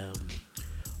 And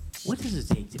what does it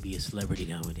take to be a celebrity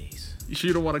nowadays? You sure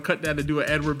you don't want to cut that and do an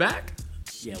and we're back?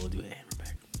 Yeah, we'll do an and we're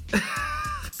back.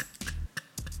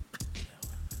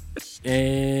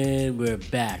 And we're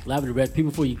back. Live in the Red.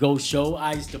 People Before You Go show.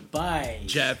 Eyes to buy.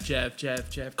 Jab.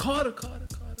 Carter.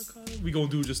 We gonna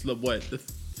do just what? The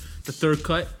third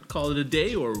cut? Call it a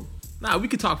day? Or... Nah, we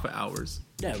could talk for hours.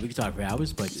 Yeah, we could talk for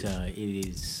hours, but it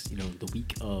is, the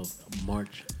week of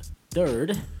March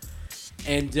 3rd.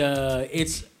 And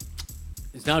it's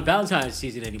not Valentine's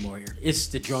season anymore here. It's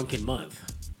the drunken month.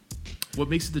 What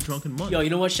makes it the drunken month? Yo, you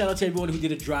know what? Shout out to everyone who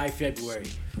did a dry February.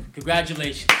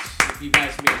 Congratulations. You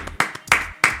guys made it.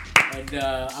 And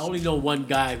I only know one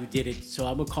guy who did it, so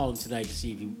I'm going to call him tonight to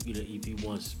see if he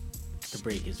wants to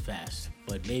break his fast.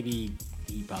 But maybe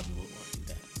he probably won't want to do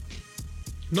that.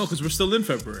 No, because we're still in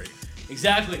February.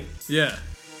 Exactly. Yeah.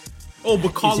 Oh,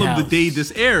 but call him the day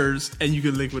this airs, and you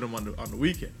can link with him on the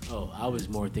weekend. Oh, I was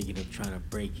more thinking of trying to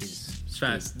break his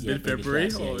fast mid-February.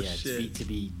 Shit! To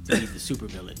be the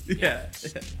supervillain. Yeah.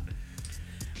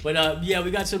 But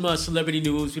we got some celebrity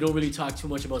news. We don't really talk too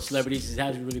much about celebrities. It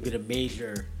hasn't really been a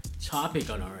major topic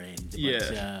on our end.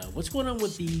 But, what's going on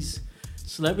with these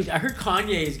celebrities? I heard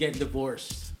Kanye is getting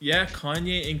divorced. Yeah,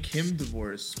 Kanye and Kim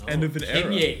divorced. End of an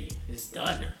era. Kimye is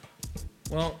done.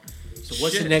 Well, so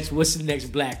what's the next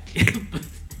black?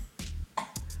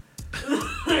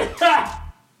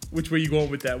 Which way you going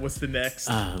with that? What's the next?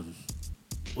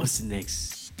 What's the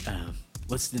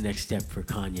next step for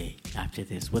Kanye after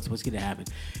this? What's going to happen?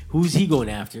 Who's he going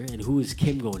after, and who is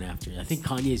Kim going after? I think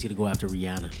Kanye is going to go after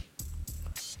Rihanna.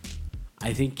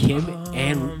 I think Kim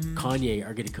and Kanye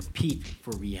are going to compete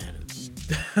for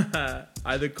Rihanna.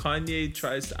 Either Kanye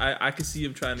tries to... I could see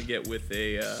him trying to get with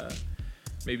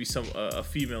maybe a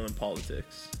female in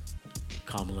politics.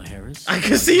 Kamala Harris? I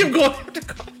can see him going after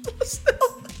Kamala still.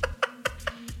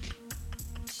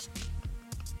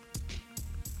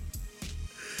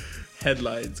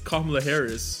 headlines. Kamala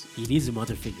Harris. He needs a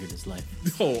mother figure in his life.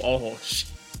 Oh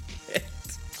shit.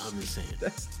 I'm just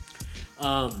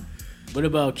saying. What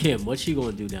about Kim? What's she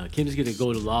going to do now? Kim's going to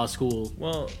go to law school.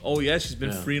 Well, she's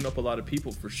been freeing up a lot of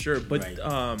people for sure. But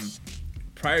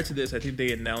prior to this, I think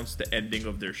they announced the ending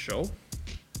of their show.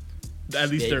 At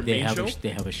least their main show. They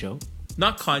have a show?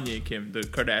 Not Kanye and Kim, the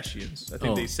Kardashians. I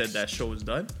think they said that show was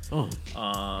done.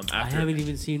 I haven't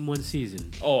even seen one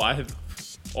season.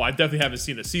 I definitely haven't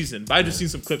seen a season, but I just seen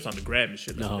some clips on the gram and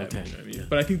shit like that. Okay. You know what I mean?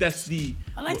 But I think that's the...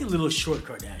 I like the little short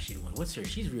Kardashian one. What's her?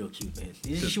 She's real cute, man.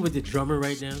 Isn't she with the drummer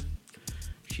right now?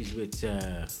 She's with,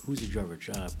 who's the drummer?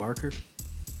 Barker?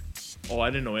 I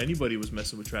didn't know anybody was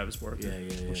messing with Travis Barker.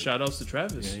 Yeah. Well, shout outs to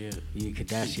Travis. Yeah. He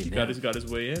Kardashian He got his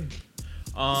way in.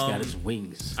 He's got his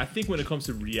wings. I think when it comes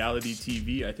to reality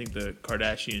TV, I think the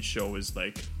Kardashian show is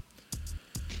like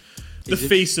the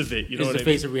face of it. You know what I mean?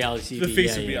 The face of reality TV. The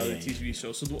face of reality TV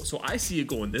show. So I see it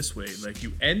going this way. Like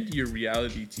you end your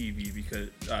reality TV because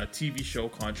TV show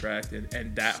contract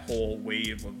and that whole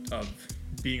wave of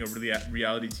being a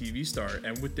reality TV star.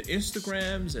 And with the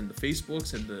Instagrams and the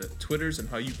Facebooks and the Twitters and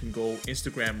how you can go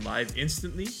Instagram live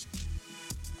instantly,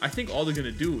 I think all they're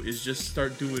going to do is just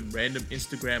start doing random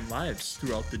Instagram lives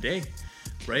throughout the day,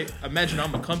 right? Imagine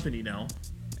I'm a company now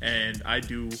and I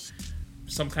do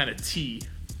some kind of tea,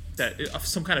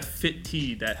 some kind of fit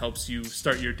tea that helps you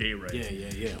start your day right.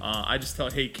 Yeah. I just tell,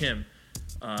 hey, Kim.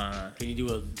 Can you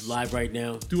do a live right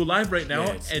now? Do a live right now.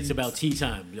 Yeah, it's about tea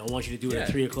time. I don't want you to do it at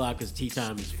 3 o'clock because tea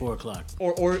time is 4 o'clock.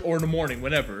 Or in the morning,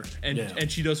 whenever.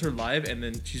 And she does her live and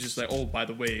then she's just like, oh, by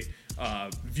the way,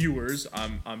 viewers,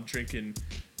 I'm drinking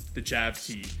the Jab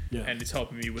tea and it's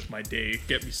helping me with my day,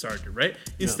 get me started, right?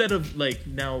 Instead of like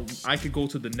now I could go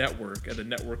to the network and the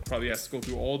network probably has to go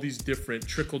through all these different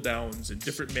trickle downs and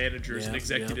different managers and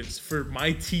executives for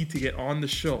my tea to get on the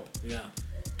show. Yeah.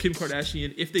 Kim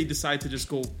Kardashian, if they decide to just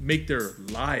go make their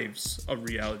lives a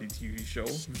reality TV show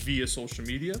via social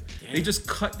media, they just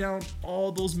cut down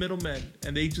all those middlemen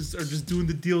and they just are just doing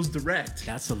the deals direct.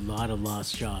 That's a lot of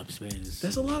lost jobs, man.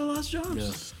 That's a lot of lost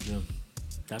jobs. Yeah.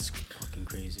 That's fucking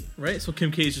crazy. Right? So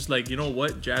Kim K is just like, you know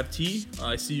what, Jab Tea,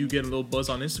 I see you getting a little buzz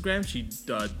on Instagram. She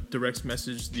directs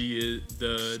message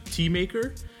the tea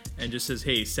maker and just says,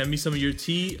 hey, send me some of your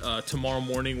tea. Tomorrow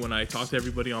morning when I talk to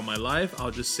everybody on my live, I'll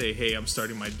just say, hey, I'm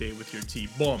starting my day with your tea.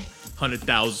 Boom,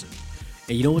 100,000.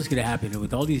 And you know what's going to happen?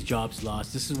 With all these jobs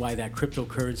lost, this is why that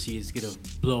cryptocurrency is going to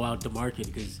blow out the market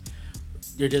because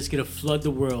they're just going to flood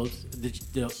the world,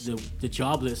 the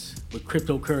jobless with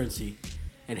cryptocurrency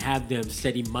and have them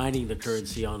steady mining the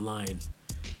currency online,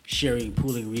 sharing,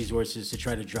 pooling resources to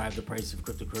try to drive the price of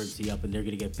cryptocurrency up, and they're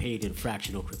going to get paid in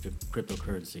fractional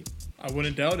cryptocurrency. I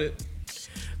wouldn't doubt it.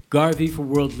 Garvey for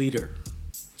World Leader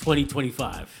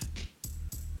 2025.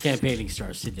 Campaigning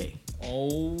starts today.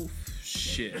 Oh,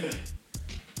 shit.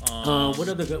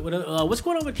 What's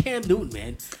going on with Cam Newton,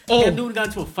 man? Cam Newton got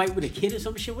into a fight with a kid or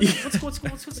some shit.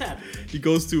 What's happening? He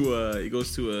goes to I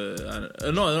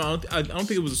don't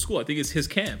think it was a school. I think it's his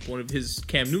camp, one of his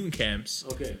Cam Newton camps.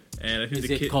 Okay. And I think is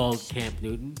it called Camp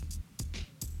Newton?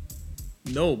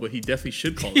 No, but he definitely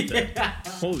should call it that.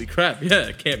 Holy crap!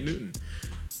 Yeah, Camp Newton.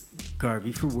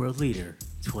 Garvey for World Leader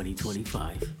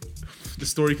 2025. The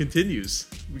story continues.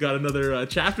 We got another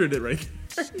chapter in it right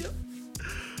there. Yep.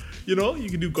 You know, you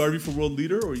can do Garvey for World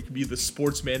Leader, or you can be the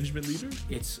sports management leader.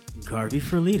 It's Garvey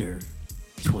for Leader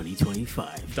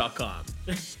 2025.com.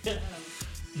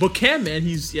 But Cam, man,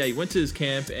 he went to his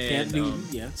camp and Camp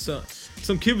Newton, so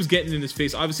some kid was getting in his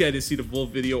face. Obviously, I didn't see the full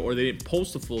video, or they didn't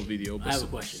post the full video. But I have a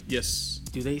question. Yes.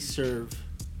 Do they serve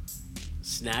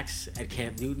snacks at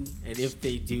Camp Newton? And if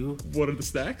they do, what are the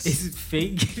snacks? Is it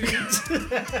fig?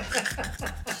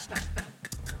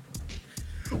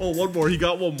 Oh, one more. He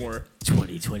got one more.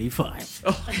 2025.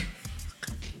 Oh.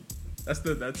 That's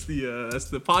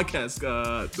the podcast,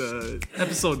 the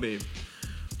episode name.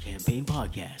 Campaign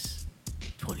Podcast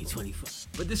 2025.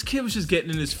 But this kid was just getting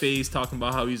in his face, talking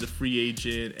about how he's a free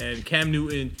agent, and Cam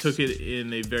Newton took it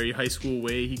in a very high school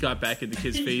way. He got back in the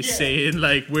kid's face saying,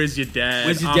 like, where's your dad?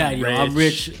 Where's your dad? I'm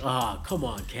rich. Come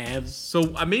on, Cam.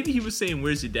 So maybe he was saying,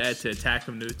 where's your dad, to attack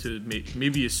him, to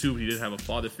maybe assume he didn't have a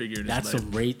father figure in his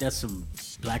life. That's some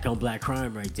black on black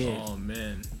crime right there. Oh,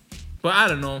 man. But I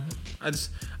don't know. I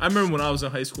remember when I was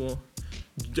in high school,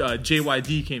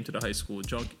 JYD came to the high school.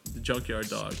 The Junkyard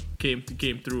Dog came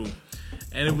through.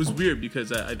 And it was weird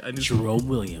because I knew Jerome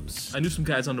Williams. I knew some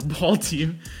guys on the ball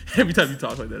team. Every time you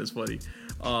talk like that, it's funny.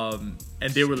 And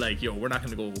they were like, "Yo, we're not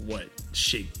gonna go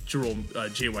shake Jerome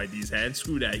JYD's hand.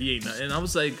 Screw that. He ain't nothing." And I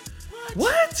was like,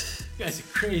 "What?" guys are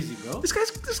crazy, bro. This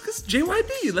guy's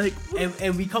JYD. Like,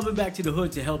 and we coming back to the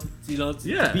hood to help,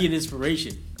 to be an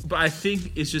inspiration. But I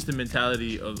think it's just the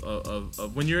mentality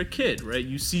of when you're a kid, right?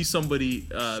 You see somebody,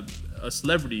 a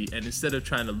celebrity, and instead of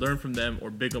trying to learn from them or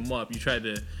big them up, you try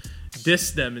to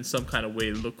diss them in some kind of way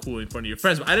to look cool in front of your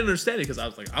friends. But I didn't understand it because I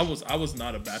was like, I was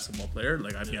not a basketball player.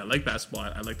 Like, I mean, I like basketball,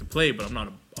 I like to play, but I'm not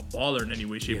a baller in any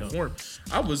way, shape, or form.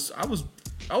 I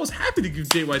was happy to give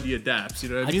JYD a daps. You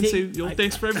know what I mean? Say,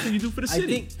 thanks for everything you do for the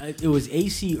city. I think it was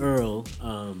AC Earl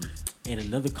and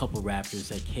another couple Raptors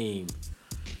that came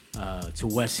to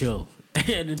West Hill.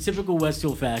 And in typical West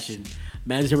Hill fashion,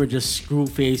 mans were just screw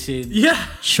facing,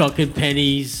 chucking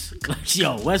pennies.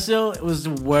 Yo, West Hill, it was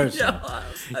the worst.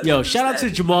 Yo, shout out to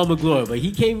Jamal McGlory, but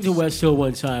he came to West Hill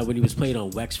one time when he was playing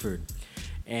on Wexford,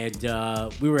 and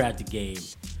we were at the game.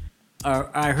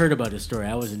 I heard about this story.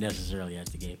 I wasn't necessarily at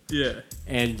the game. Yeah.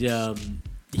 And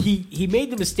he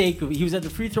made the mistake. He was at the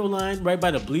free throw line right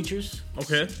by the bleachers.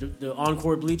 Okay. The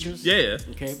on-court bleachers. Yeah.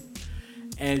 Okay.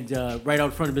 And right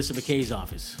out front of Mr. McKay's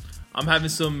office. I'm having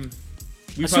some...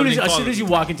 As soon as you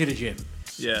walk into the gym.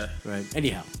 Yeah. Right.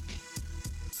 Anyhow.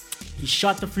 He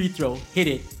shot the free throw, hit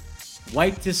it,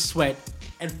 wiped his sweat,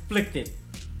 and flicked it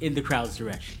in the crowd's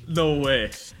direction. No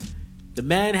way. The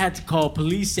man had to call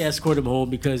police to escort him home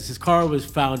because his car was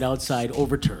found outside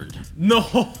overturned. No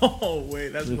way.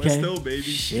 That's West Hill, baby.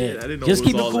 Shit. I didn't know Just it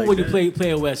was keep it all cool like when that. you play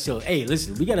a West Hill. Hey,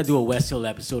 listen, we got to do a West Hill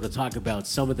episode to talk about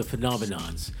some of the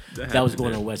phenomenons that was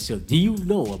going on West Hill. Do you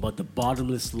know about the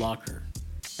bottomless locker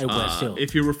at West Hill?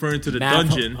 If you're referring to the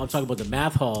dungeon. I'm talking about the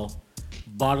math hall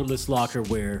bottomless locker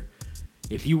where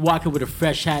if you walk in with a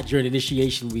fresh hat during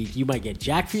initiation week, you might get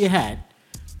jacked for your hat.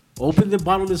 Open the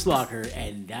bottomless locker,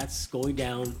 and that's going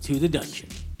down to the dungeon.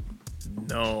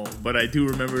 No, but I do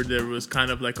remember there was kind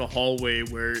of like a hallway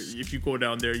where if you go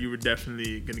down there, you were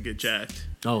definitely going to get jacked.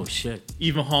 Oh, shit.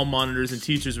 Even hall monitors and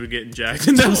teachers were getting jacked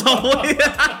in that hallway.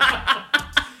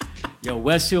 Yo,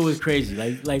 West Hill was crazy.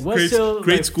 Like West Hill...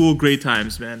 Great school, great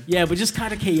times, man. Yeah, but just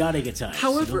kind of chaotic at times.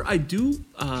 However, I do...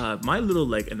 my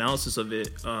little analysis of it,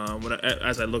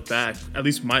 as I look back, at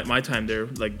least my time there,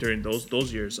 like during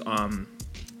those years...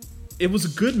 it was a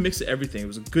good mix of everything. It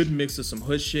was a good mix of some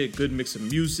hood shit, good mix of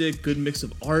music, good mix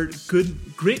of art,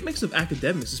 great mix of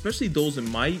academics, especially those in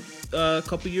my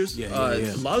couple years. Yeah.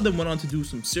 A lot of them went on to do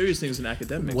some serious things in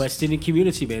academics. West Indian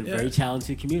community, man. Yeah. Very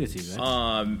talented community,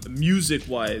 man.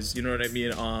 Music-wise, you know what I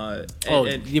mean?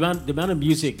 The amount of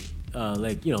music,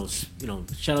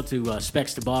 shout out to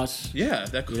Specs the Boss. Yeah.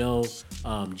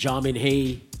 Jamin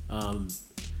Hay,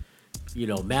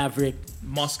 Maverick.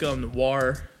 Moscow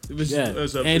Noir. It was The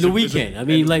Weeknd.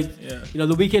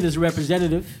 The Weeknd is a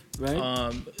representative, right?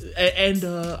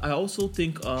 I also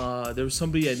think there was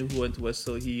somebody I knew who went to West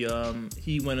Hill.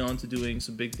 He went on to doing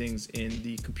some big things in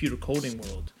the computer coding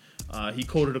world. He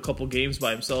coded a couple games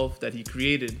by himself that he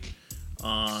created.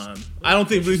 I don't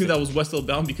really think that was West Hill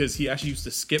bound because he actually used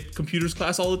to skip computers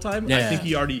class all the time. Yeah. I think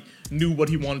he already knew what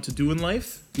he wanted to do in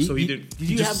life, so he didn't.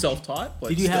 He just self-taught.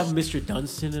 Did you have Mr.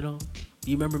 Dunstan at all? Do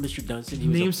you remember Mr. Dunstan?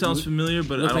 Name sounds familiar,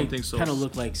 but I don't think so. Kind of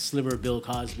looked like slimmer Bill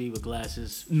Cosby with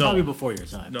glasses. No. Probably before your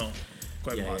time. No.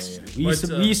 Quite possible. Yeah.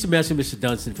 We used to mess with Mr.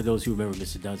 Dunstan. For those who remember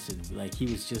Mr. Dunstan, like he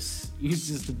was just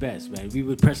the best, man. We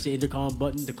would press the intercom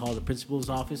button to call the principal's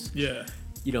office. Yeah.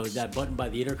 That button by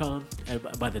the intercom,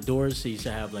 by the doors. So you used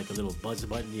to have like a little buzz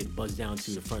button. You'd buzz down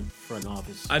to the front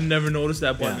office. I've never noticed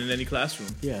that button in any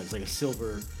classroom. Yeah, it's like a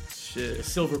silver. Shit. A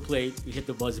silver plate. You hit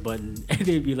the buzz button, and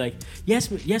they'd be like, "Yes,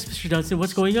 Mr. Dunstan,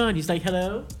 what's going on?" He's like,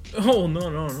 "Hello." Oh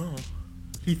no.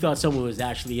 He thought someone was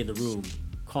actually in the room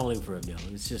calling for him.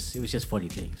 It was just funny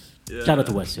things. Yeah. Shout out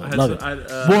to West Hill. Love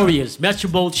it. Warriors, Metro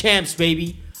Bowl champs,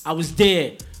 baby. I was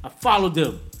there. I followed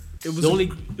them. It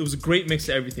was a great mix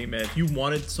of everything, man. If you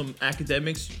wanted some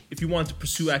academics, if you wanted to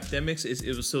pursue academics,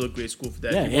 it was still a great school for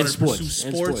that. Yeah, if you wanted sports. To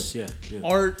pursue sports, Yeah.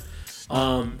 art.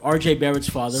 R.J. Barrett's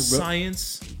father.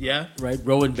 Science, yeah. Right,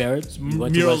 Rowan Barrett.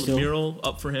 Mural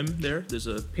up for him there. There's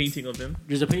a painting of him.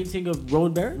 There's a painting of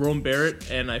Rowan Barrett? Rowan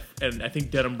Barrett, and I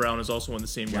think Dedham Brown is also on the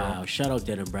same mural. Wow, shout out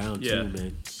Dedham Brown, too,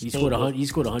 man. He scored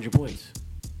 100 points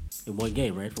in one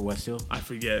game, right, for West Hill? I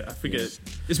forget. Yeah.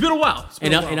 It's been a while.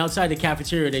 And outside the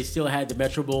cafeteria, they still had the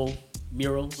Metro Bowl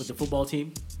mural with the football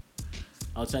team.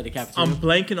 Outside the cafeteria? I'm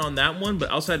blanking on that one,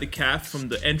 but outside the caf, from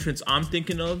the entrance I'm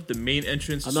thinking of, the main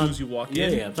entrance as soon as you walk in.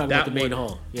 Yeah, I'm talking about the main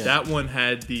hall. Yeah. That one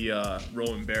had the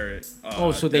Rowan Barrett.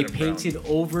 So they painted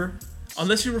over?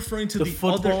 Unless you're referring to the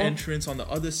other entrance on the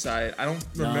other side. I don't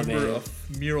remember a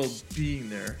mural being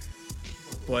there.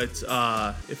 But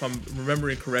if I'm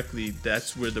remembering correctly,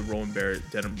 that's where the Rowan Barrett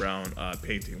Dead and Brown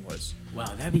painting was. Wow,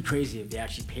 that'd be crazy if they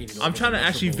actually painted. I'm trying to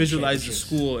actually visualize the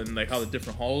school and like how the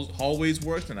different hallways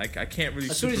worked, and I can't really.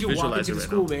 As soon as you walk into the right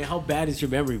school, now. man, how bad is your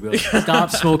memory, bro? Stop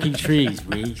smoking trees,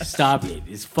 B. Stop it.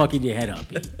 It's fucking your head up,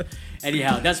 B.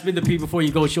 Anyhow, that's been the P Before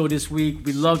You Go show this week.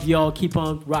 We love y'all. Keep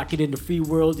on rocking in the free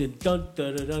world and dun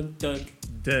dun dun dun.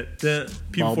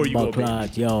 P Before You Go.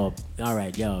 Yo, all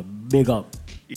right, yo, big up.